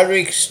with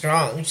Roderick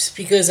Strong, just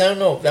because, I don't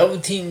know,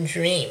 Velveteen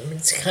Dream.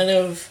 It's kind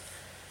of...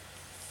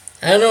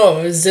 I don't know,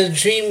 is the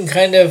dream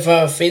kind of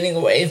fading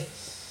away? I don't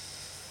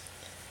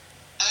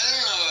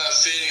know about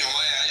fading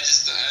away. I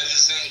just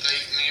think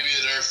like maybe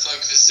they're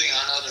focusing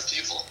on other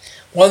people.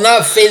 Well,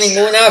 not fading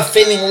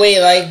away,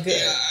 like... Yeah,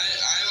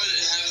 I would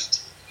have...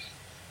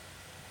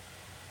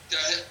 Go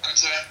ahead, I'm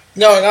sorry.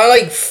 No, not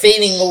like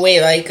fading away,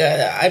 like,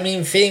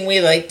 fading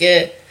away, like,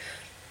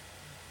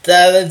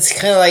 that's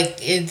kind of like,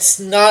 it's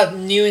not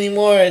new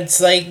anymore, it's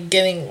like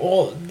getting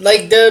old.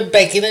 Like the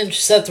Becky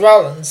Lynch, Seth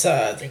Rollins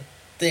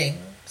thing.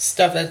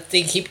 Stuff that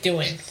they keep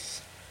doing.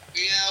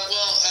 Yeah,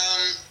 well,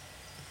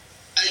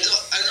 I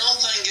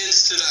don't think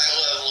it's to that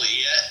level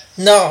yet.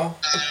 No.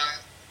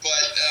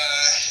 But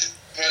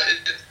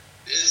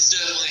it's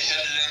definitely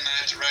headed in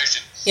that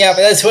direction. Yeah,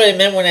 but that's what I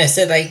meant when I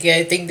said, like,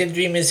 I think the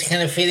dream is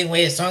kind of fading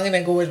away, so I'm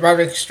gonna go with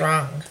Roderick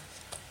Strong.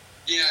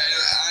 Yeah,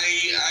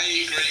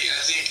 I agree.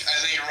 I think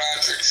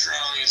Roderick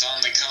Strong is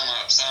on the come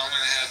up, so I'm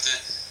gonna have to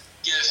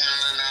give him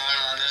the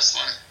nod on this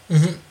one.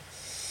 Mm-hmm.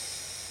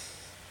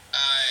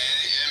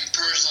 And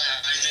personally,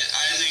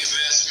 I think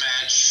this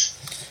match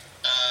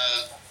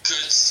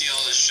could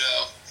steal the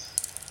show.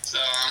 So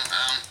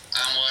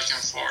I'm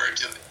looking forward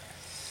to it.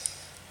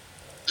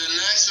 The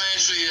next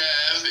match we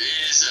have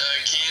is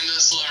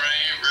Candice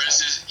LeRae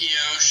versus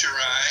Io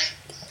Shirai.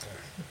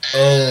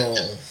 And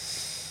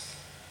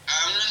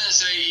I'm gonna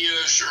say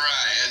Io Shirai.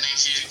 I think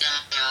she's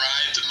gonna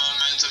ride the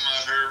momentum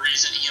of her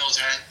recent heel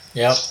turn.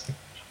 Yep.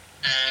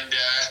 And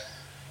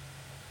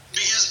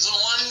because the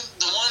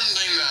one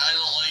thing that I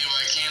don't like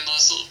about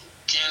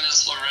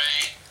Candice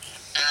LeRae,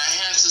 and I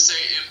have to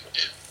say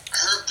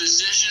her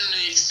position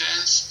makes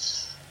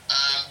sense,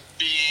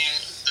 being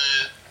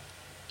the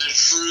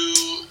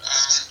true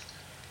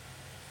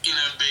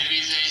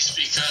babyface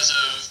because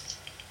of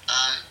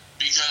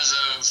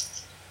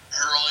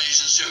her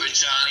relationship with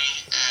Johnny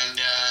and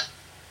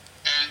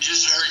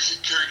just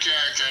her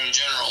character in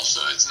general.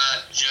 So it's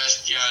not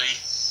just Johnny.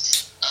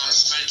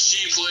 But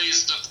she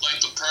plays the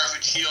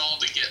perfect heel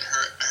to get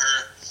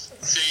her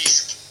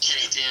face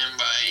kicked in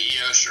by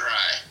Io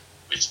Shirai,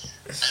 which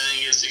I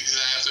think is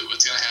exactly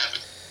what's going to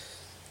happen.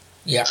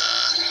 Yeah.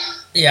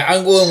 Yeah,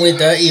 I'm going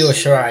with Io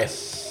Shirai.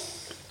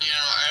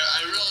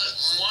 I really,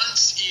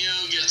 once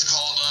Io gets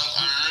called up,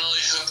 I'm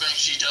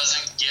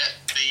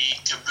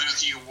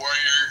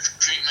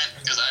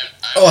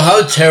Oh,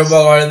 how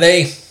terrible are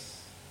they?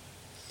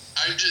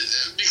 I'm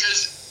just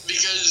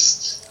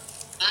because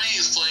let me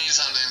explain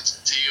something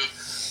to you.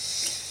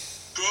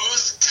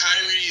 Both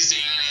Kairi Sane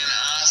and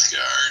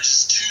Asuka are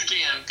just too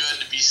damn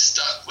good to be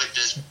stuck with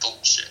this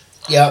bullshit.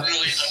 Yep. I'm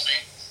really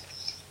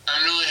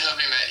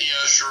hoping that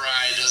Io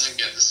Shirai doesn't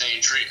get the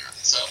same treatment.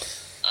 So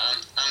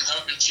I'm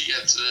hoping she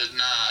gets a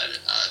nod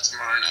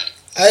tomorrow night.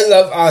 I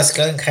love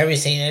Asuka and Kairi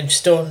Sane. I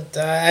just don't.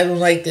 I don't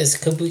like this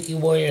Kabuki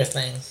Warrior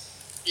thing.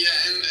 Yeah,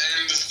 and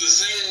the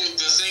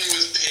thing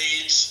with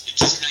Paige, it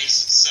just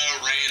makes it so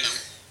random.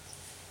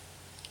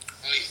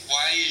 Like,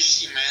 why is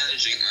she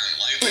managing them?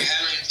 Like, we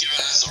haven't given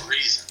us a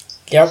reason.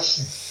 Yep.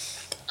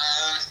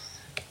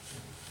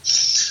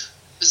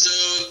 So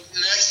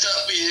next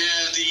up we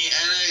have the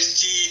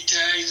NXT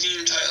Tag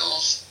Team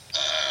titles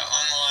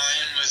on the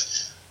line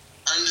with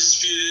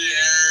Undisputed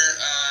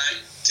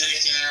Era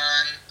taking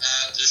on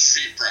the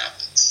Street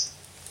Profits.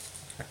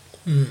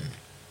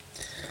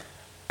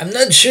 I'm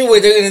not sure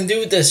what they're gonna do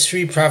with the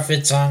Street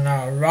Profits on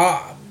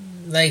Raw.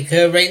 Like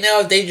right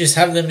now, they just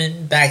have them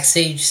in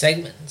backstage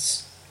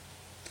segments.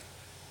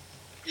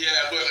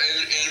 Yeah, but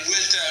and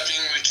with that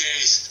being the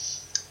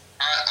case,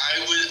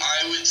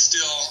 I would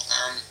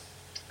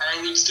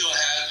still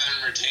have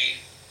them retain.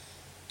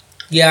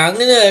 Yeah,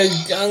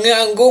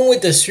 I'm going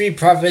with the Street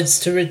Profits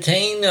to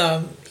retain.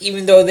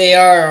 Even though they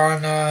are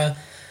on,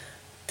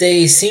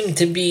 they seem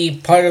to be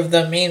part of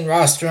the main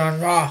roster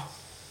on Raw.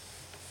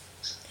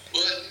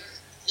 Well,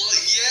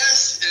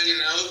 yes and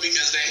no,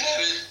 because they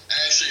haven't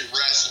actually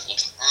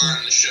wrestled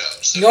on the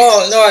show. So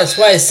No, that's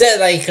why I said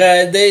like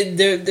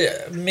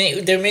they're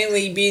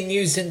mainly being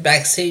used in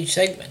backstage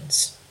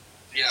segments.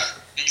 Yeah,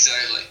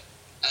 exactly.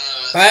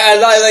 I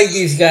like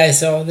these guys,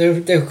 so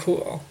they're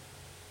cool.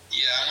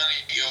 Yeah, I'm gonna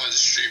go with the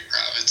Street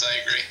Profits. I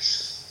agree.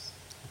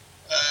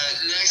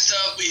 Next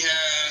up, we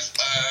have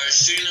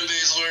Shayna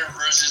Baszler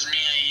versus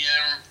Mia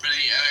Yim for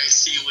the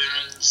NXT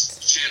Women's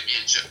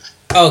Championship.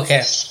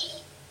 Okay.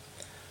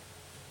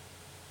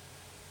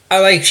 I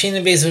like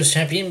Shayna Baszler's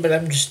champion, but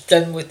I'm just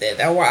done with it.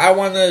 I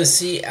want to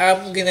see.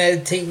 I'm gonna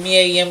take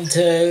Mia Yim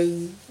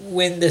to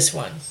win this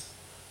one.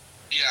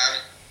 Yeah,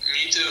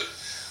 me too.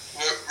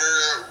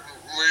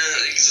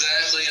 We're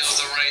exactly of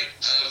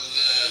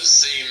the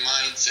same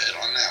mindset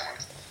on that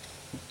one.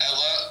 I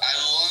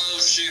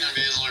love Shayna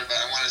Baszler, but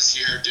I want to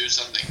see her do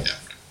something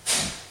different.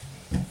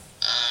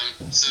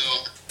 So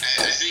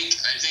I think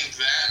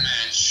that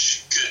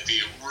match could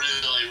be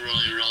really,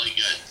 really, really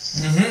good.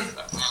 Mm-hmm.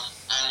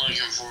 I'm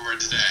looking forward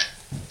to that.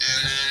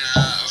 And then,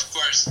 of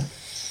course,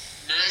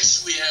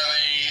 next we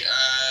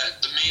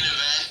have the main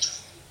event,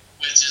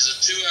 which is a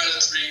 2 out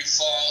of 3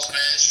 falls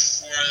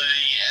match for the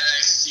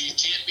NXT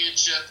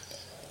Championship,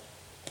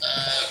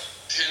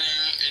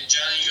 pinning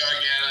Johnny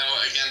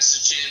Gargano against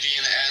the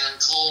champion Adam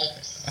Cole.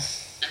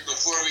 And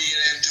before we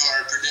get into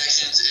our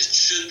predictions, it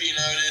should be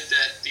noted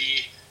that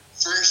the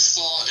first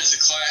fall is a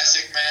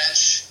classic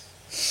match.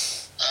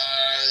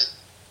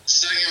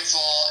 Second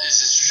fall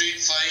is a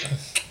street fight.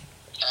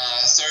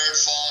 Third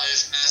fall,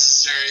 if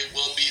necessary,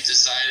 will be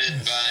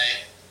decided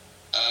by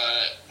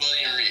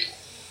William Regal.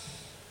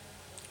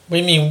 What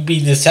do you mean be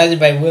decided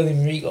by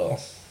William Regal?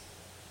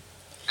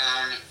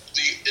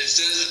 It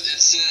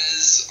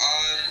says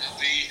on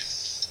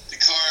the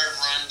card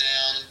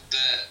rundown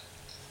that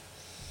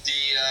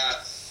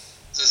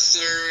the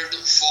third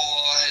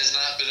fall has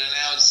not been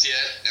announced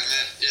yet, and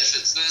that if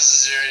it's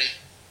necessary,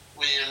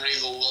 William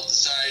Regal will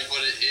decide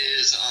what it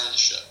is on the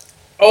show.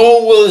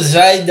 Oh, we'll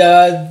decide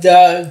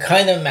the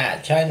kind of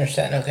match. I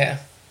understand. Okay.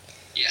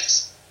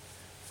 Yes.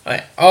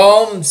 Alright.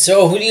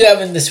 So who do you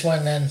have in this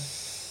one then?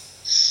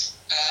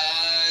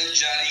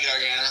 Johnny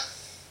Gargano.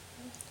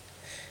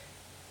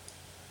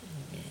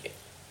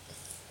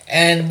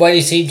 And why do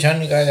you say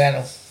Johnny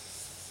Gargano?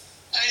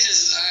 I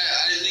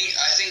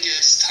think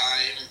it's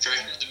time for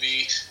him to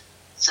be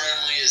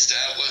firmly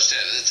established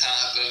at the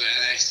top of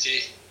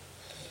NXT.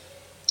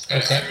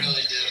 Okay. I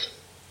really do.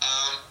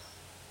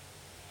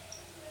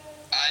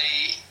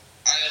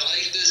 I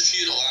like this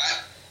feud a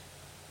lot,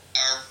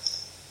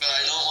 but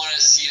I don't want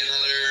to see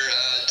another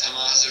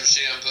Tommaso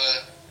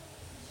Ciampa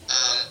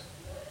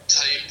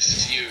type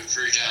feud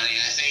for Johnny.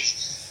 I think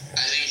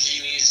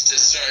he needs to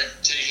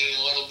start taking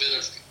a little bit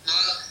of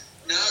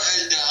not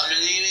a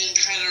dominating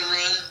kind of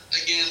run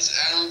against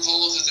Adam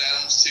Cole, because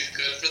Adam's too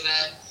good for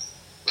that.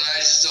 But I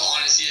just don't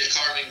want to see a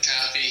carbon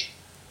copy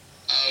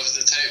of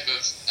the type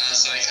of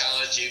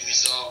psychology we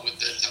saw with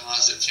the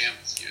Tommaso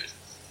Ciampa feud.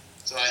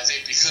 So I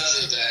think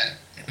because of that,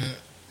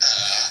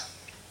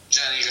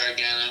 Johnny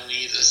Gargano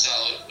needs a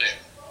solid win.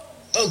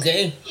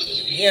 Okay.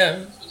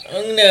 Yeah.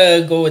 I'm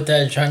gonna go with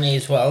Johnny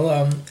as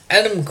well.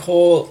 Adam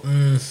Cole.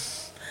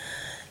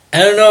 I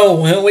don't know.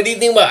 What do you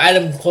think about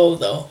Adam Cole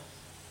though?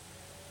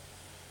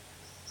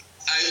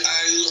 I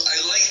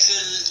liked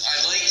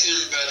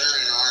him better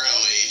in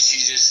ROH. He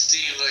just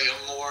seemed like a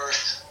more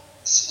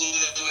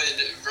fluid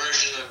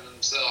version of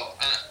himself.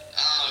 I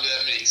don't know if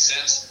that makes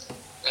sense.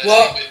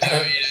 Well,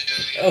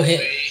 okay.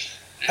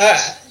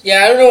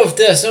 Yeah, I don't know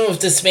if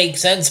this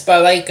makes sense,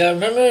 but like,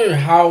 remember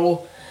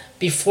how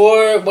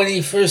before when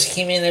he first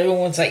came in,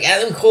 everyone was like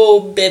Adam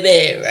Cole,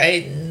 baby,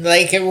 right? And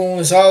like everyone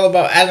was all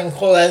about Adam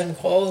Cole, Adam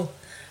Cole.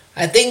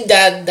 I think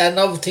that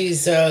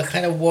novelty's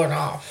kind of worn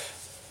off.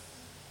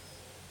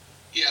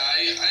 Yeah,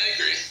 I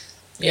agree.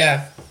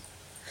 Yeah.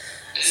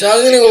 So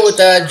I'm gonna go with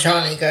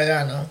Johnny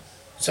Gargano.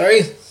 Sorry.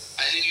 I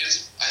think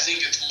it's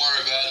more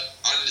about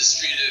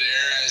Undisputed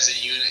Era as a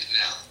unit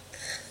now.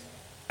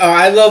 Oh,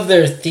 I love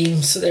their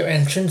theme. So their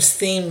entrance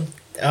theme.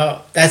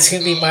 Oh, that's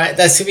gonna be my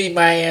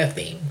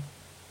theme.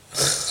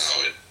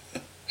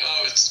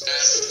 It's the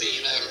best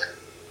theme ever.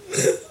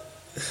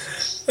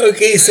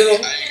 Okay, so I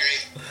agree.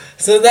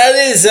 So that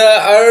is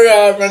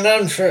our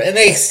rundown for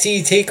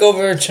NXT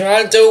TakeOver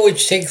Toronto,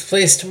 which takes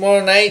place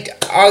tomorrow night,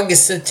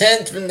 August the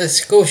 10th, in the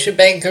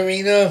Scotiabank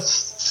Arena,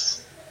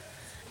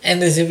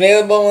 and is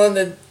available on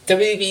the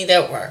WWE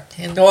Network.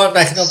 And no, I'm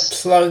not going to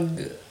plug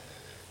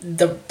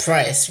the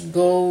price.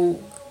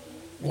 Go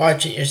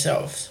watch it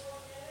yourselves.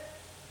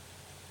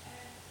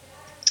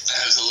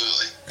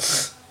 Absolutely.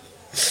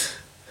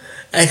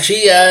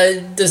 Actually,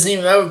 it doesn't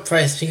even have a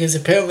price because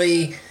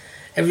apparently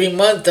every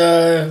month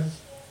that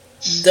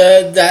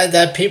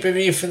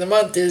pay-per-view for the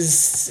month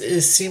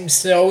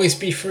seems to always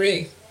be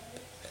free.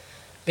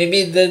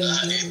 Maybe the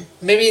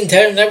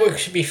entire network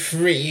should be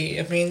free.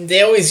 I mean,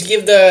 they always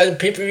give the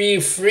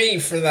pay-per-view free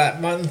for that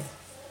month.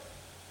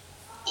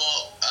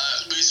 Well,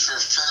 at least for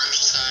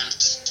first-time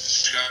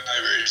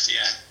subscribers,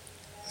 yeah.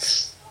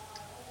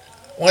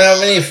 Wonder how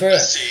many for?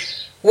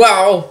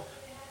 Wow.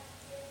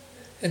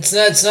 It's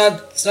not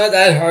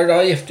that hard.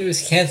 All you have to do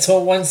is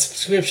cancel one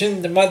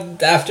subscription the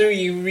month after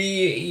you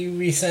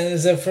re-sign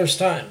as the first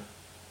time.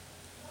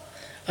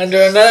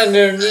 Under a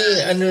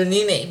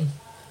new name.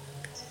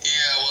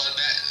 Yeah, well,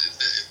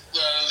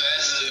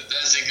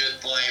 that's a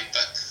good point,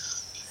 but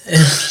I'm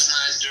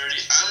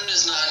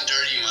just not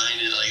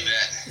dirty-minded like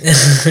that.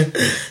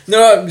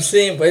 No, I'm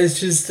saying, but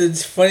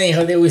it's funny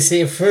how they always say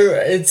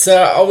it's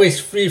always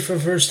free for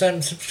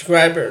first-time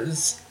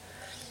subscribers.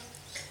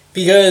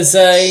 Because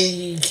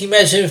can you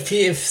imagine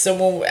if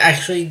someone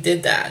actually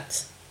did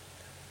that?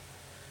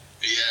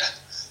 Yeah.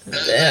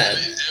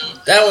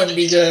 That wouldn't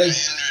be good.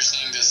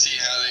 Interesting to see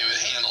how they would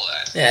handle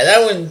that. Yeah,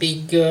 that wouldn't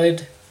be good.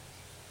 No,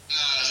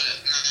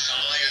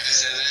 like I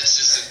said, that's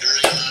just a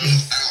dirty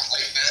move. I don't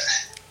like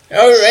that.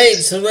 Alright,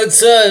 so let's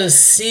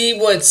see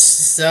what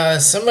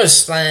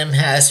SummerSlam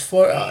has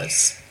for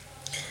us.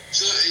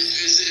 So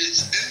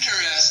it's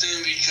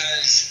interesting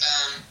because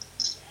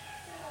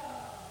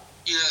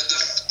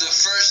the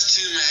first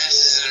two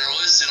matches that are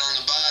listed on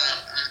the bottom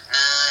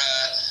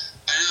are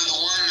I know the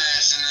one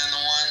match and then the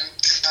one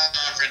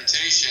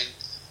confrontation.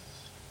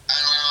 I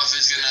don't know if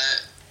it's gonna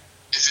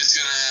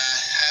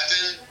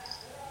happen.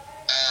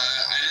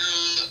 I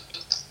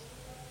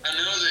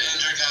know the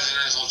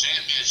Intercontinental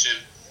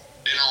Championship.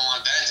 They don't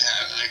want that to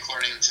happen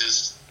according to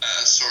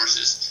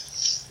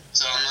sources.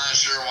 So I'm not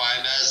sure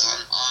why that's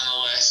on the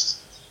list.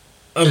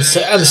 I'm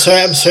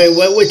sorry.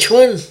 What? Which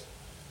one?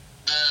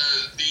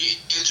 The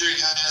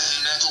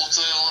Intercontinental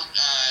title,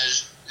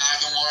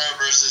 Nakamura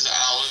versus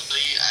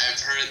Ali. I've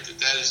heard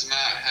that is not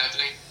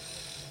happening.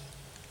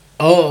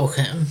 Oh,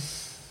 okay.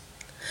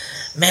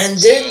 Man,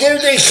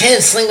 they're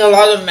canceling a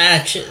lot of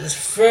matches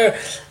for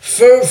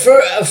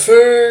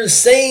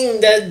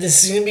saying that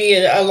this is gonna be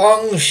a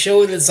long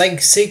show that's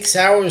like 6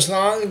 hours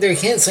long. They're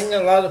canceling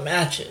a lot of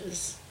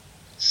matches.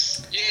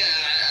 Yeah,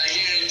 I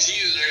guarantee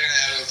you they're gonna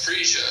have a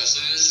pre-show, so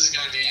this is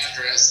gonna be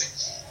interesting.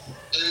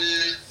 And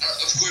then,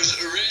 of course,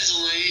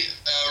 originally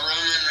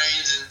Roman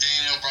Reigns and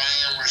Daniel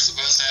Bryan were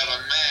supposed to have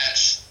a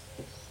match.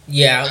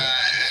 Yeah.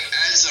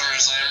 At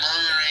SummerSlam,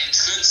 Roman Reigns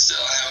could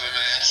still have a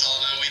match,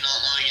 although we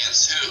don't know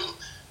against who.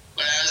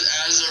 But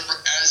as of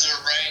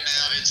right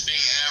now, it's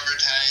being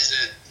advertised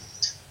that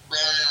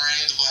Roman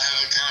Reigns will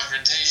have a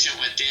confrontation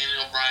with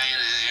Daniel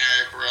Bryan and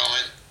Eric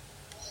Rowan.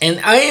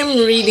 And I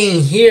am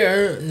reading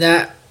here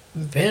that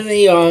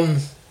apparently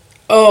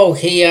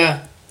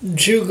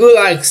Drew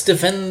Gulak's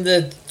defending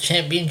the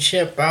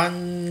championship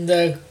on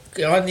the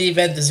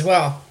event as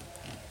well.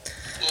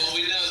 Well,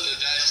 we know that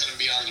that's going to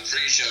be on the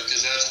pre-show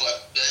because that's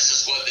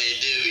just what they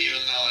do,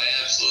 even though I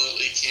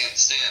absolutely can't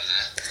stand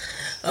that.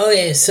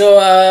 Okay, so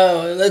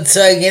let's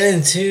get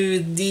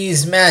into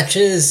these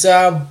matches,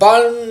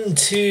 bottom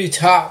to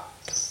top.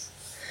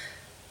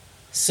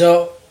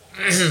 So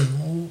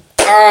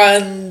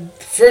on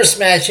first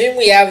match in,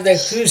 we have the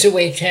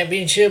Cruiserweight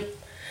Championship.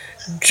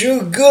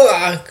 Drew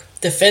Gulak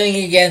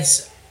defending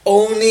against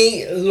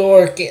Oney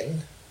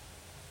Lorcan.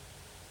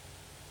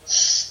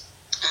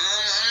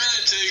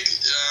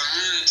 I'm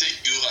gonna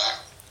take Gulak.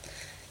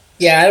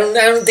 Yeah, I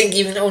don't think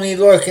even Oney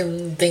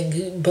Lorcan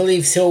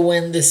believes he'll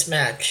win this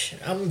match.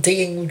 I'm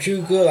taking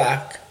Drew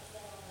Gulak.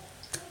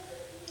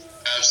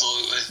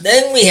 Absolutely.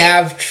 Then we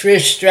have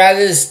Trish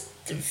Stratus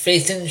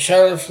facing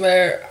Charlotte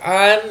Flair.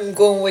 I'm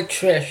going with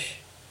Trish.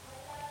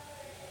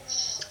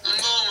 I'm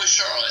going with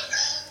Charlotte.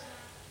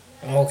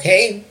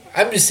 Okay,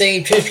 I'm just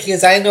saying Trish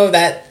because I know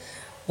that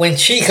when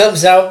she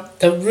comes out,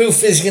 the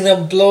roof is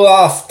gonna blow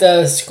off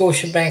the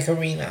Scotiabank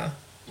Arena.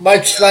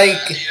 Much like... Yeah, I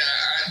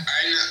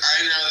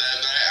know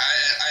that, but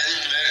I think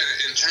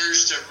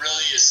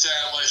really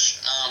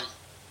establish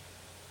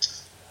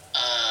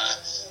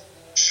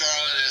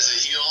Charlotte as a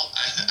heel.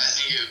 I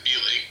think it would be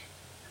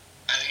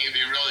I think it'd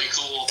be really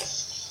cool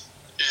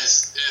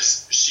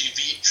if she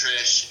beat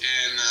Trish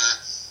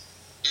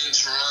in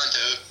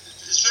Toronto,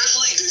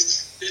 especially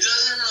because it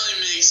doesn't really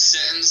make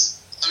sense.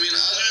 I mean,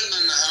 other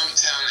than the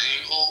hometown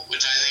angle,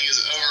 which I think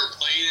is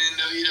overplayed in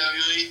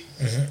WWE,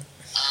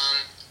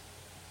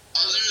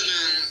 other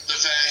than the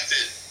fact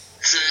that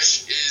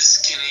Trish is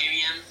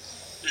Canadian,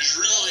 there's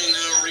really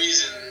no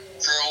reason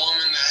for a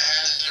woman that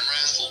hasn't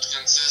wrestled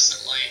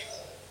consistently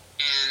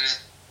in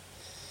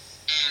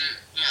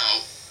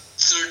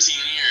 13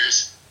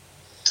 years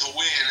to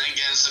win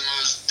against the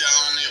most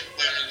dominant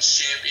women's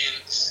champion.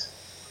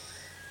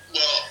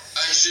 Well,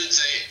 I should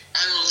say,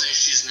 I don't think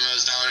she's the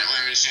most dominant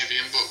women's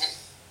champion, but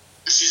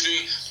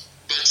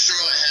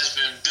Charlotte has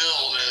been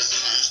billed as the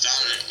most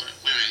dominant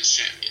women's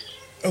champion.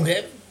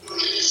 Okay.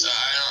 So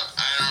I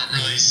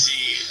don't really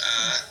see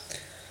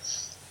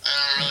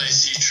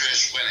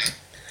Trish winning.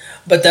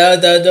 But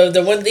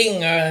the one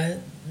thing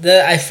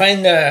that I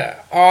find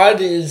odd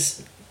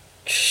is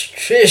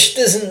Trish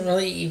doesn't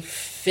really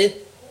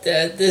fit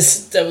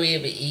this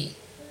WWE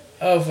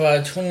of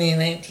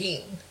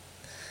 2019.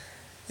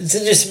 Is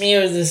it just me,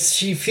 or does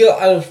she feel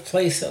out of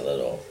place a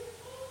little?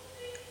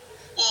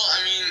 Well,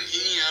 I mean,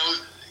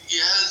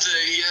 you have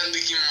to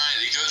keep in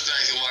mind, it goes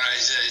back to what I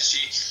said.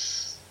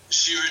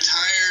 She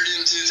retired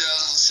in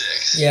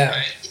 2006. Yeah.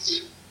 Right?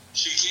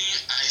 She came,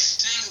 I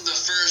think the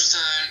first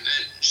time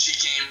that she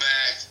came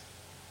back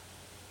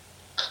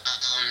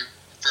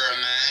for a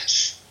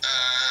match,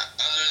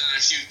 other than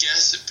a few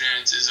guest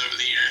appearances over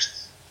the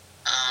years,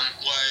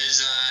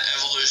 was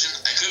Evolution.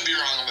 I could be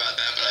wrong about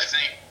that, but I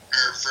think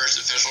her first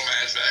official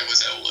match back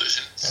was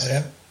Evolution.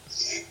 Okay.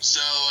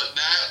 So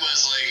that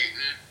was like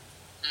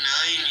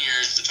 9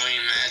 years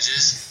between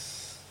matches.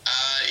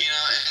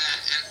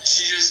 And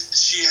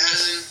she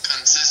hasn't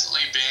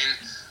consistently been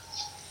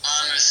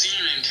on the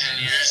scene in 10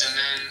 years, and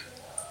then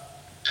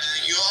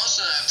you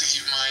also have to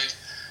keep in mind,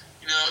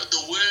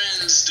 the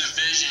women's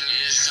division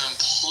is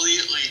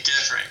completely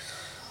different.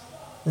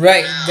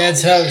 Right,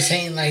 that's what I was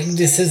saying. Like,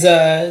 this is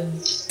a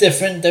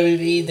different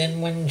WWE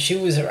than when she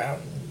was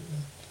around.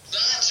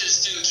 Not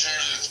just in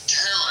terms of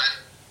talent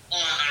on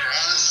the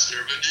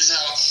roster, but just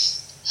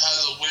how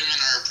the women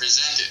are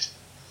presented.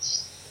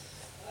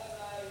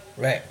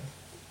 Right.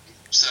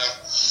 So.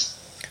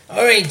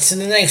 Alright, so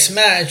the next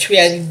match, we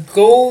had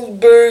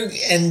Goldberg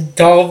and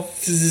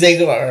Dolph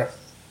Ziggler.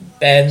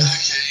 Ben.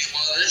 Okay,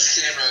 well, this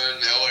came out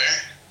of nowhere.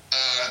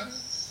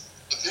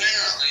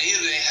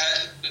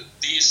 Apparently,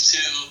 these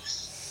two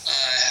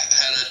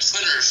had a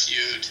Twitter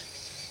feud.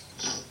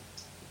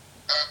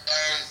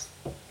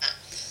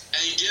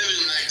 And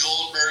given that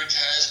Goldberg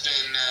has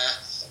been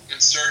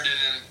inserted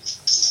in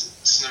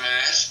the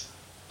match,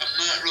 I'm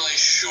not really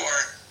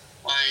sure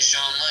why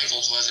Shawn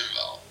Michaels was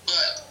involved.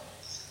 But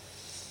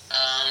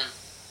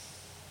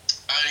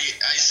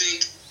I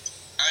think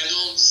I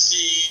don't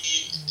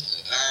see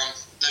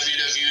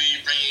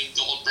WWE bringing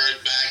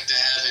Goldberg back to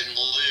have him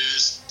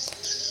lose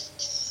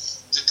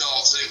to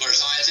Dolph Ziggler.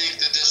 So I think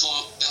that this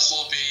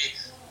will be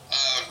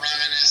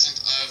reminiscent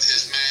of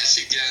his match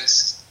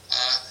against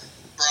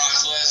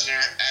Brock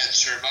Lesnar at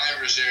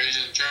Survivor Series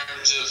in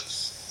terms of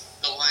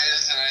the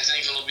length, and I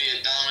think it'll be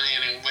a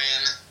dominating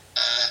win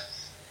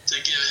to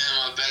give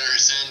him a better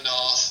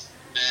send-off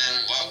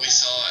than what we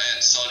saw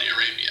at Saudi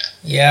Arabia.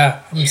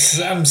 Yeah,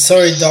 I'm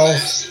sorry,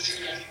 Dolph.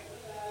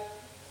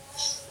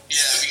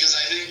 Yeah, because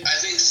I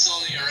think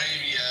Saudi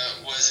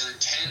Arabia was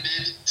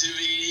intended to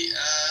be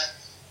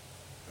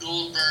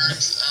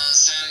Goldberg's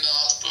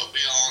send-off, but we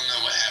all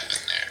know what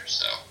happened there.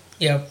 So.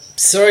 Yep.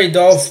 Sorry,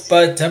 Dolph,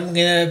 but I'm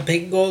gonna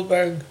pick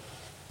Goldberg.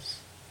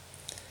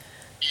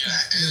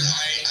 Yeah, and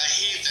I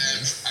hate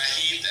that. I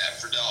hate that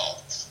for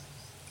Dolph.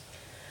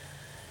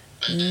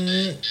 But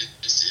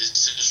it's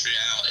just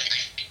reality.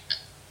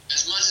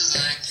 As much as I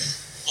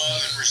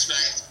love and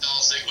respect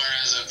Dolph Ziggler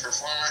as a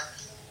performer,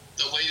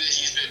 the way that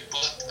he's been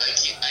booked, I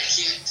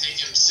can't take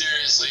him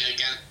seriously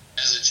again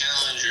as a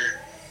challenger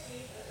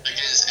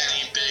against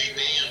any big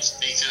names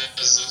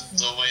because of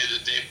the way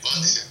that they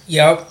booked him.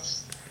 Yep.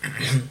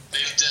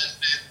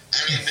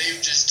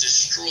 They've just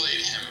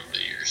destroyed him over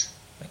the years.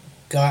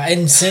 God,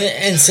 and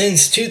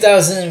since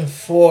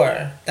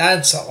 2004,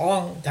 that's a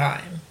long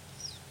time.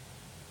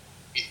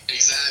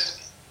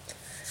 Exactly.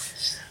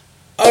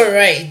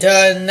 Alright,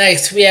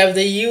 next we have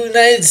the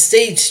United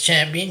States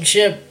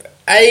Championship.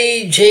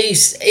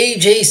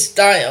 AJ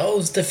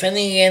Styles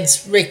defending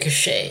against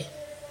Ricochet.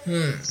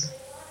 AJ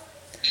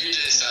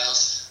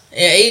Styles.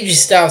 Yeah, AJ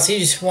Styles, he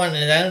just won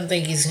it. I don't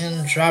think he's going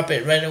to drop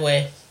it right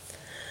away.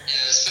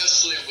 Yeah,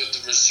 especially with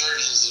the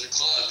resurgence of the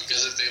club,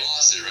 because if they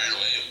lost it right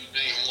away, it would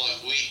make him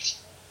look weak.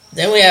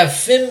 Then we have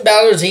Finn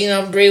Balor taking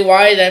on Bray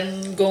Wyatt.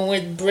 I'm going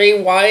with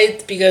Bray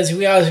Wyatt because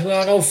we all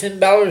know Finn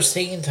Balor's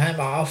taking time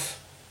off.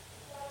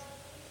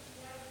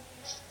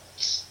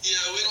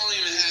 Yeah, we don't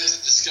even have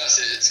to discuss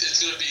it. It's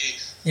going to be.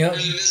 Yep. I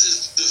mean, this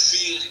is the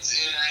Fiend's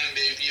in-ring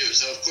debut,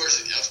 so of course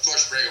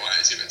Bray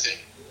Wyatt's going to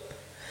take.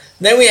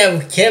 Then we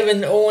have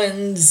Kevin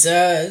Owens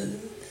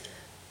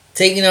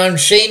taking on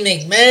Shane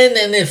McMahon,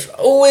 and if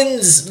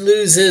Owens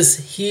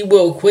loses, he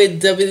will quit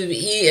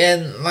WWE,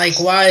 and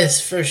likewise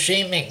for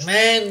Shane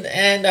McMahon.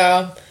 And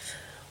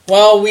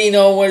well, we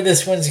know where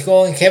this one's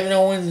going. Kevin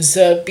Owens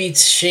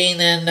beats Shane,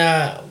 and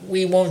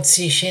we won't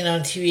see Shane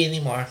on TV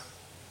anymore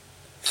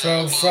for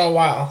a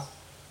while.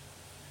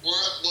 One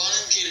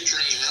can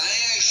dream. I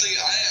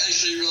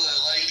actually really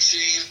like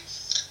Shane,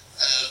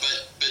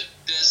 but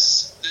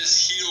this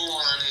heel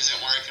run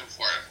isn't working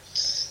for him.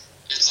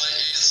 It's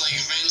like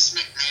Vince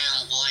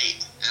McMahon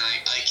light, and I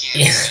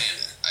can't stand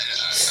it. I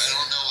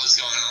don't know what's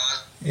going on.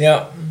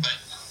 Yeah. But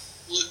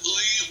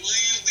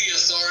leave the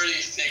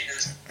authority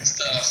figures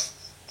stuff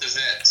to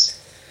Vince.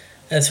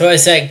 That's why I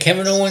said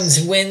Kevin Owens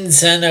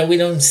wins, and we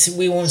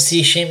won't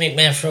see Shane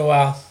McMahon for a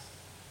while.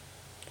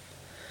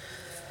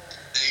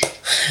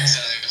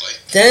 Exactly.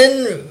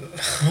 Then,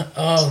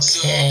 okay.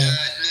 So,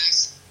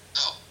 next,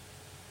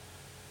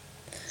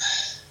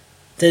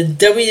 the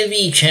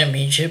WWE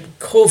Championship,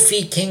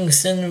 Kofi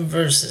Kingston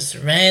versus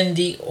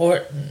Randy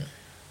Orton.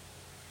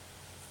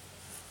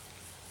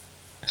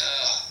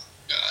 Oh,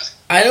 God.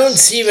 I don't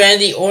see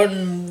Randy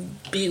Orton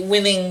be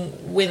winning.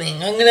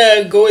 I'm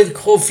gonna go with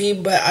Kofi,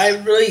 but I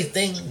really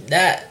think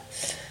that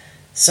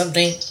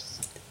something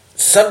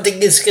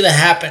is gonna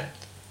happen.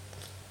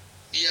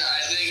 Yeah,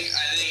 I think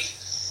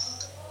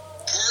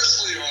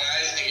personally what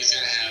I think is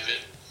gonna happen,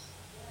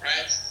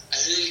 right? I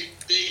think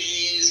Big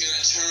E is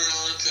gonna turn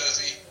on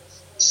Kofi,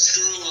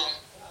 screw him,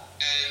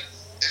 and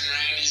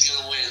Randy's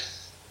gonna win.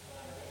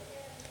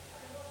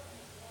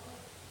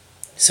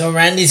 So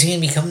Randy's gonna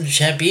become the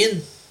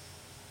champion.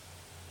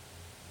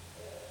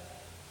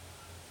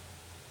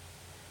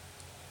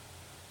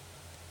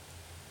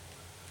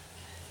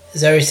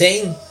 Is that what you're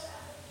saying?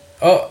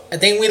 Oh, I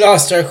think we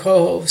lost our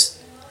co-host.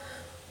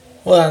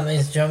 Hold on,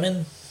 ladies and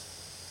gentlemen.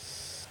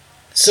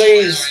 So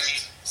you're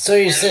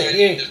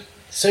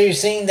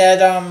saying that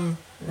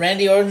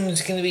Randy Orton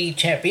is going to be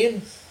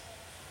champion?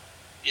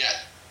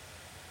 Yeah,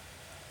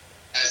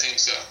 I think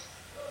so.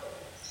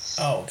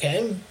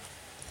 Okay.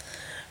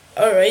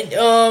 All right.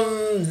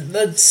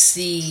 Let's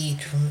see.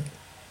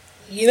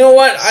 You know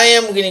what? I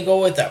am going to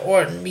go with the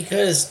Orton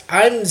because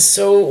I'm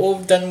so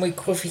overdone with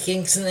Kofi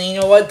Kingston. And you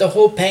know what? The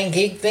whole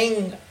pancake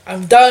thing,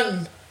 I'm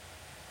done.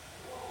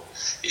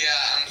 Yeah,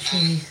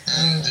 I'm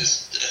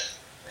just.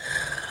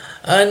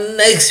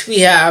 Next we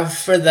have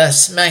for the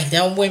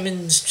SmackDown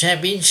Women's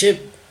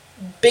Championship,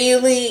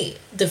 Bayley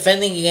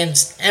defending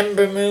against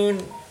Ember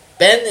Moon.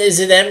 Ben, is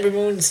it Ember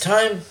Moon's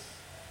time?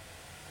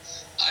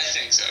 I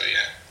think so.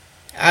 Yeah.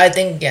 I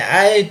think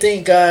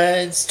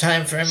it's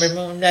time for Ember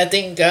Moon. I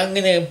think I'm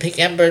gonna pick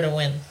Ember to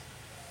win.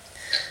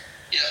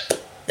 Yeah.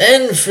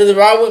 Then for the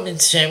Raw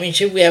Women's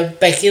Championship, we have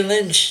Becky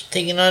Lynch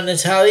taking on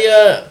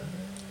Natalya.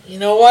 You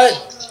know what?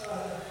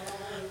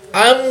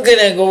 I'm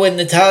gonna go with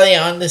Natalya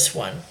on this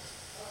one.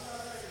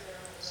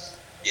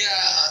 Yeah.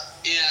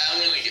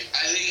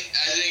 I think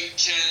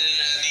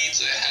Canada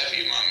needs a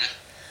happy moment.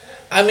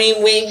 I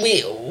mean,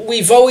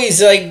 we've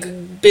always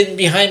been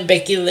behind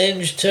Becky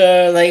Lynch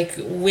to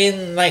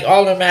win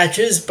all her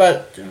matches,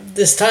 but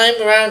this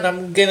time around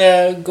I'm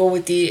gonna go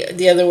with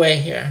the other way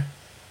here.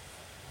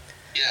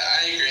 Yeah,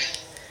 I agree.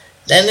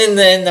 Then in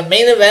the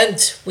main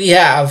event we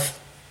have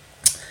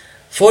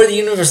for the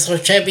Universal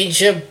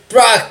Championship,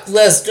 Brock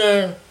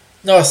Lesnar.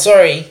 No,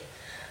 sorry,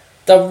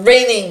 the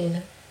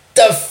reigning,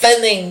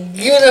 defending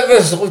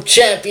Universal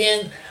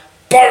Champion,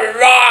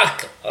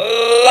 Brock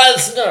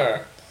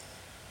Lesnar,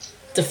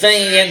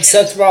 defending against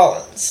Seth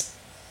Rollins.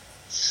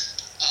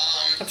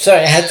 I'm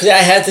sorry, I had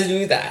to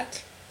do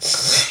that.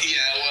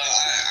 Yeah, well,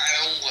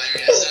 I don't blame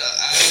you. So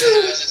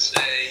I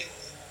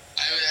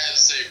would have to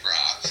say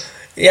Brock.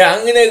 Yeah,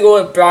 I'm gonna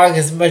go with Brock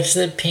as much as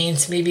it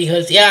pains me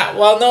because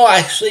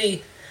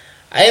actually,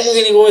 I am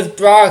gonna go with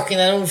Brock,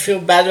 and I don't feel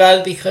bad about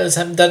it because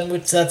I'm done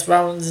with Seth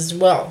Rollins as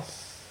well.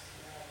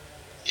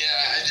 Yeah,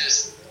 I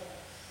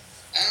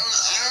don't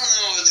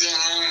know what's going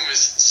on with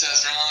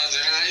Seth Rollins. I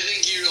mean, I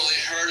think he really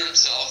hurt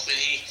himself when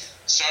he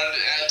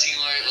started acting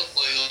like a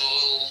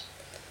little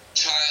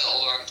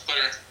child on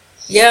Twitter.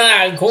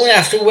 Yeah, going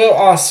after Will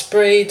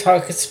Ospreay,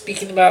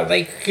 speaking about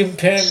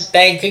comparing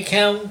bank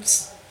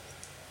accounts.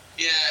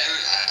 Yeah,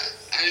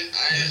 and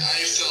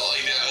I felt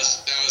like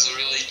that was a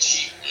really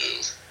cheap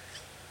move.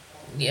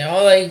 You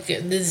know,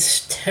 this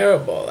is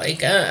terrible.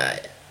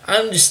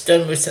 I'm just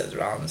done with Seth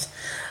Rollins.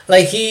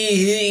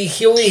 He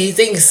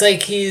thinks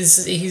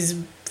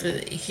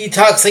he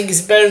talks like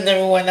he's better than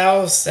everyone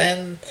else,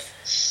 and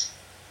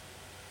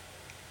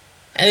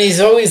he's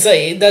always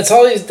that's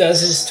all he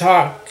does is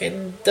talk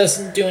and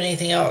doesn't do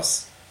anything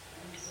else.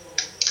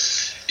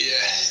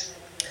 Yeah.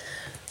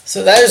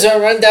 So that is our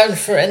rundown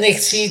for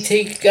NXT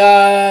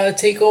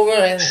Takeover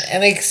and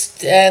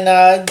NXT and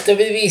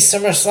WWE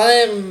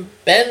SummerSlam.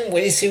 Ben, what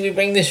do you say we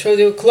bring this show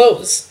to a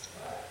close?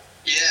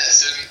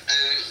 Yes, and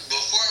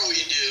before we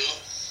do,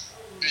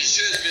 we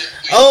should.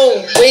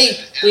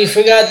 We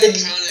forgot we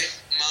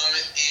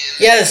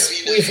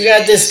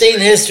forgot this day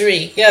in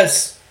history.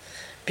 Yes,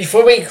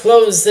 before we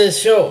close this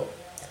show,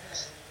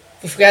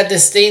 we forgot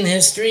this day in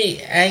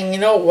history. And you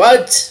know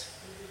what?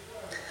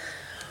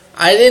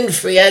 I didn't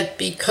forget,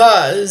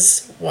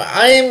 because what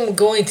I am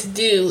going to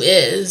do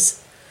is,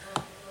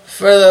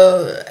 for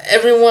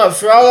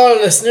all our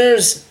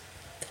listeners,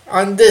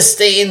 on this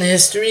day in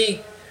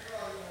history,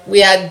 we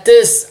had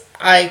this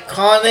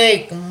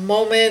iconic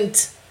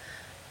moment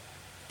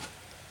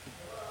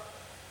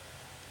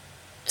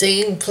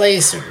taking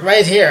place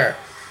right here.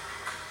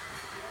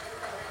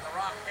 The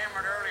Rock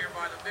hammered earlier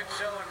by the Big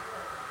Show.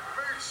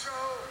 Big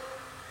Show,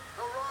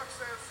 The Rock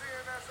says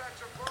CNS that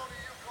jabroni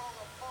you call a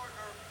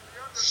partner.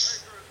 The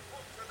Undertaker is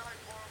booked tonight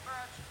for a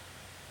match.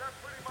 That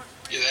pretty much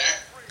You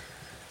there?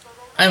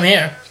 I'm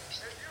here.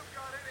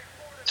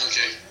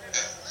 Okay.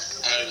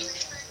 I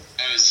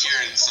was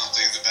hearing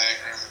something in the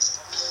background.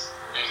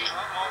 Maybe.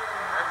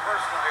 Very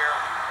personal here.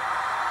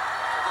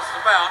 What's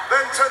this about?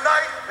 Then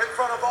tonight, in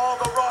front of all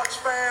the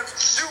Rock's fans,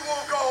 you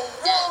will go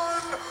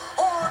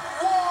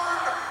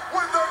one-on-one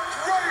with the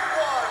Great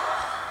One.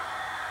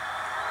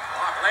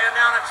 Rock laying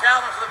down a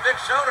challenge for the Big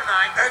Show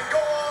tonight. And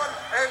go on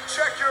and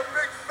check your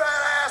big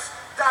fat ass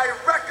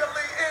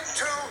directly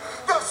into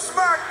the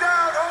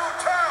SmackDown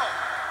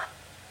Hotel.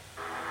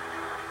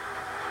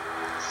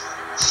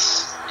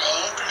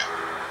 Oh, okay.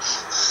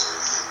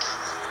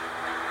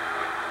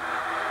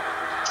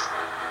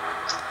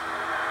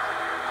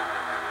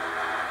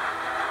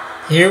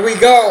 Here we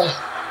go. I'm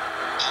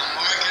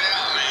marking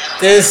out,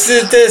 man. This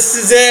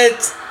is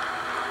it.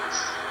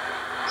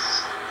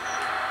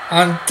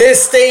 On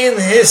this day in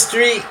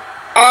history,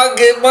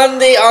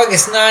 Monday,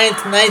 August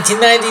 9th,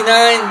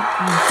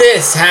 1999,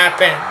 this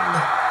happened.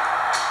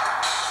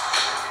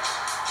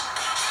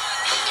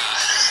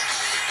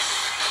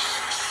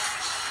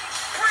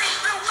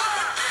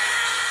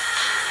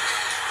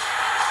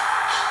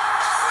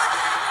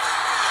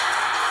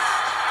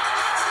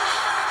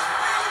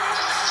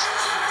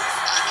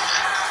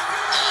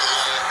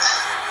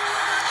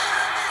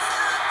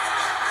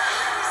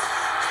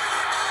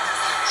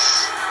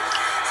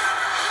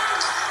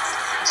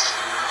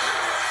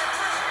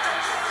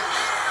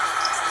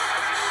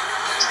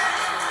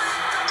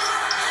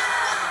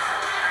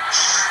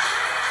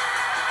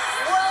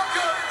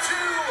 Welcome to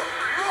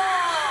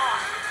Raw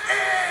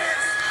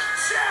is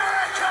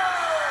Jericho.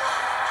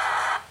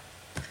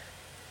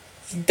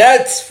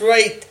 That's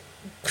right.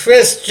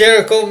 Chris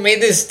Jericho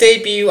made his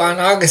debut on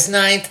August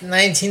 9th,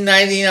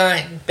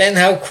 1999. Ben,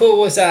 how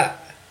cool was that?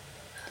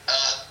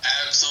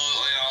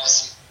 Absolutely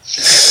awesome.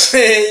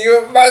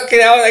 You were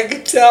marking out, I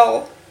could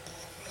tell.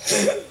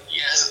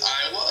 Yes,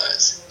 I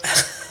was.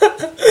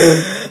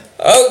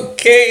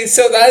 Okay,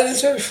 so that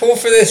is our show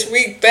for this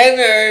week,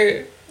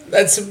 Ben.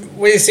 What do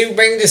you say we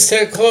bring this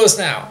to a close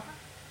now?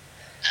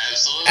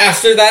 Absolutely.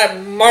 After that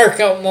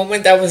markout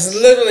moment, that was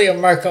literally a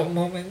markout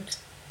moment.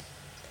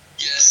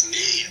 Yes,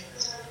 indeed.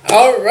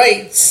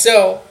 Alright,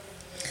 so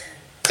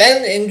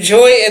Ben,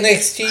 enjoy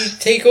NXT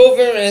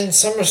TakeOver and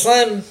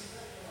SummerSlam.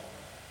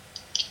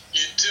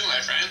 You too, my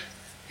friend.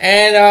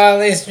 And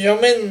ladies and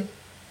gentlemen,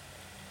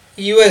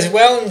 you as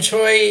well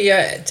enjoy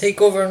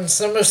TakeOver and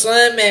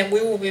SummerSlam, and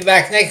we will be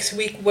back next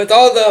week with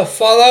all the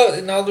fallout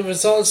and all the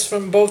results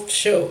from both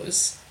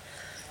shows.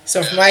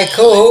 So for my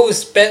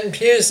co-host Ben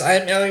Pierce,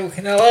 I'm Elio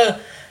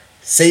Canella.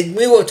 Say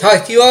we will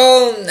talk to you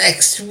all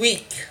next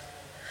week.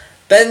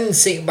 Ben,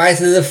 say goodbye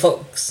to the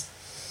folks.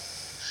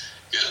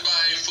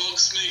 Goodbye,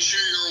 folks. Make sure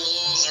your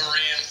walls are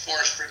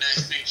reinforced for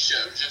next week's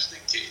show, just in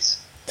case.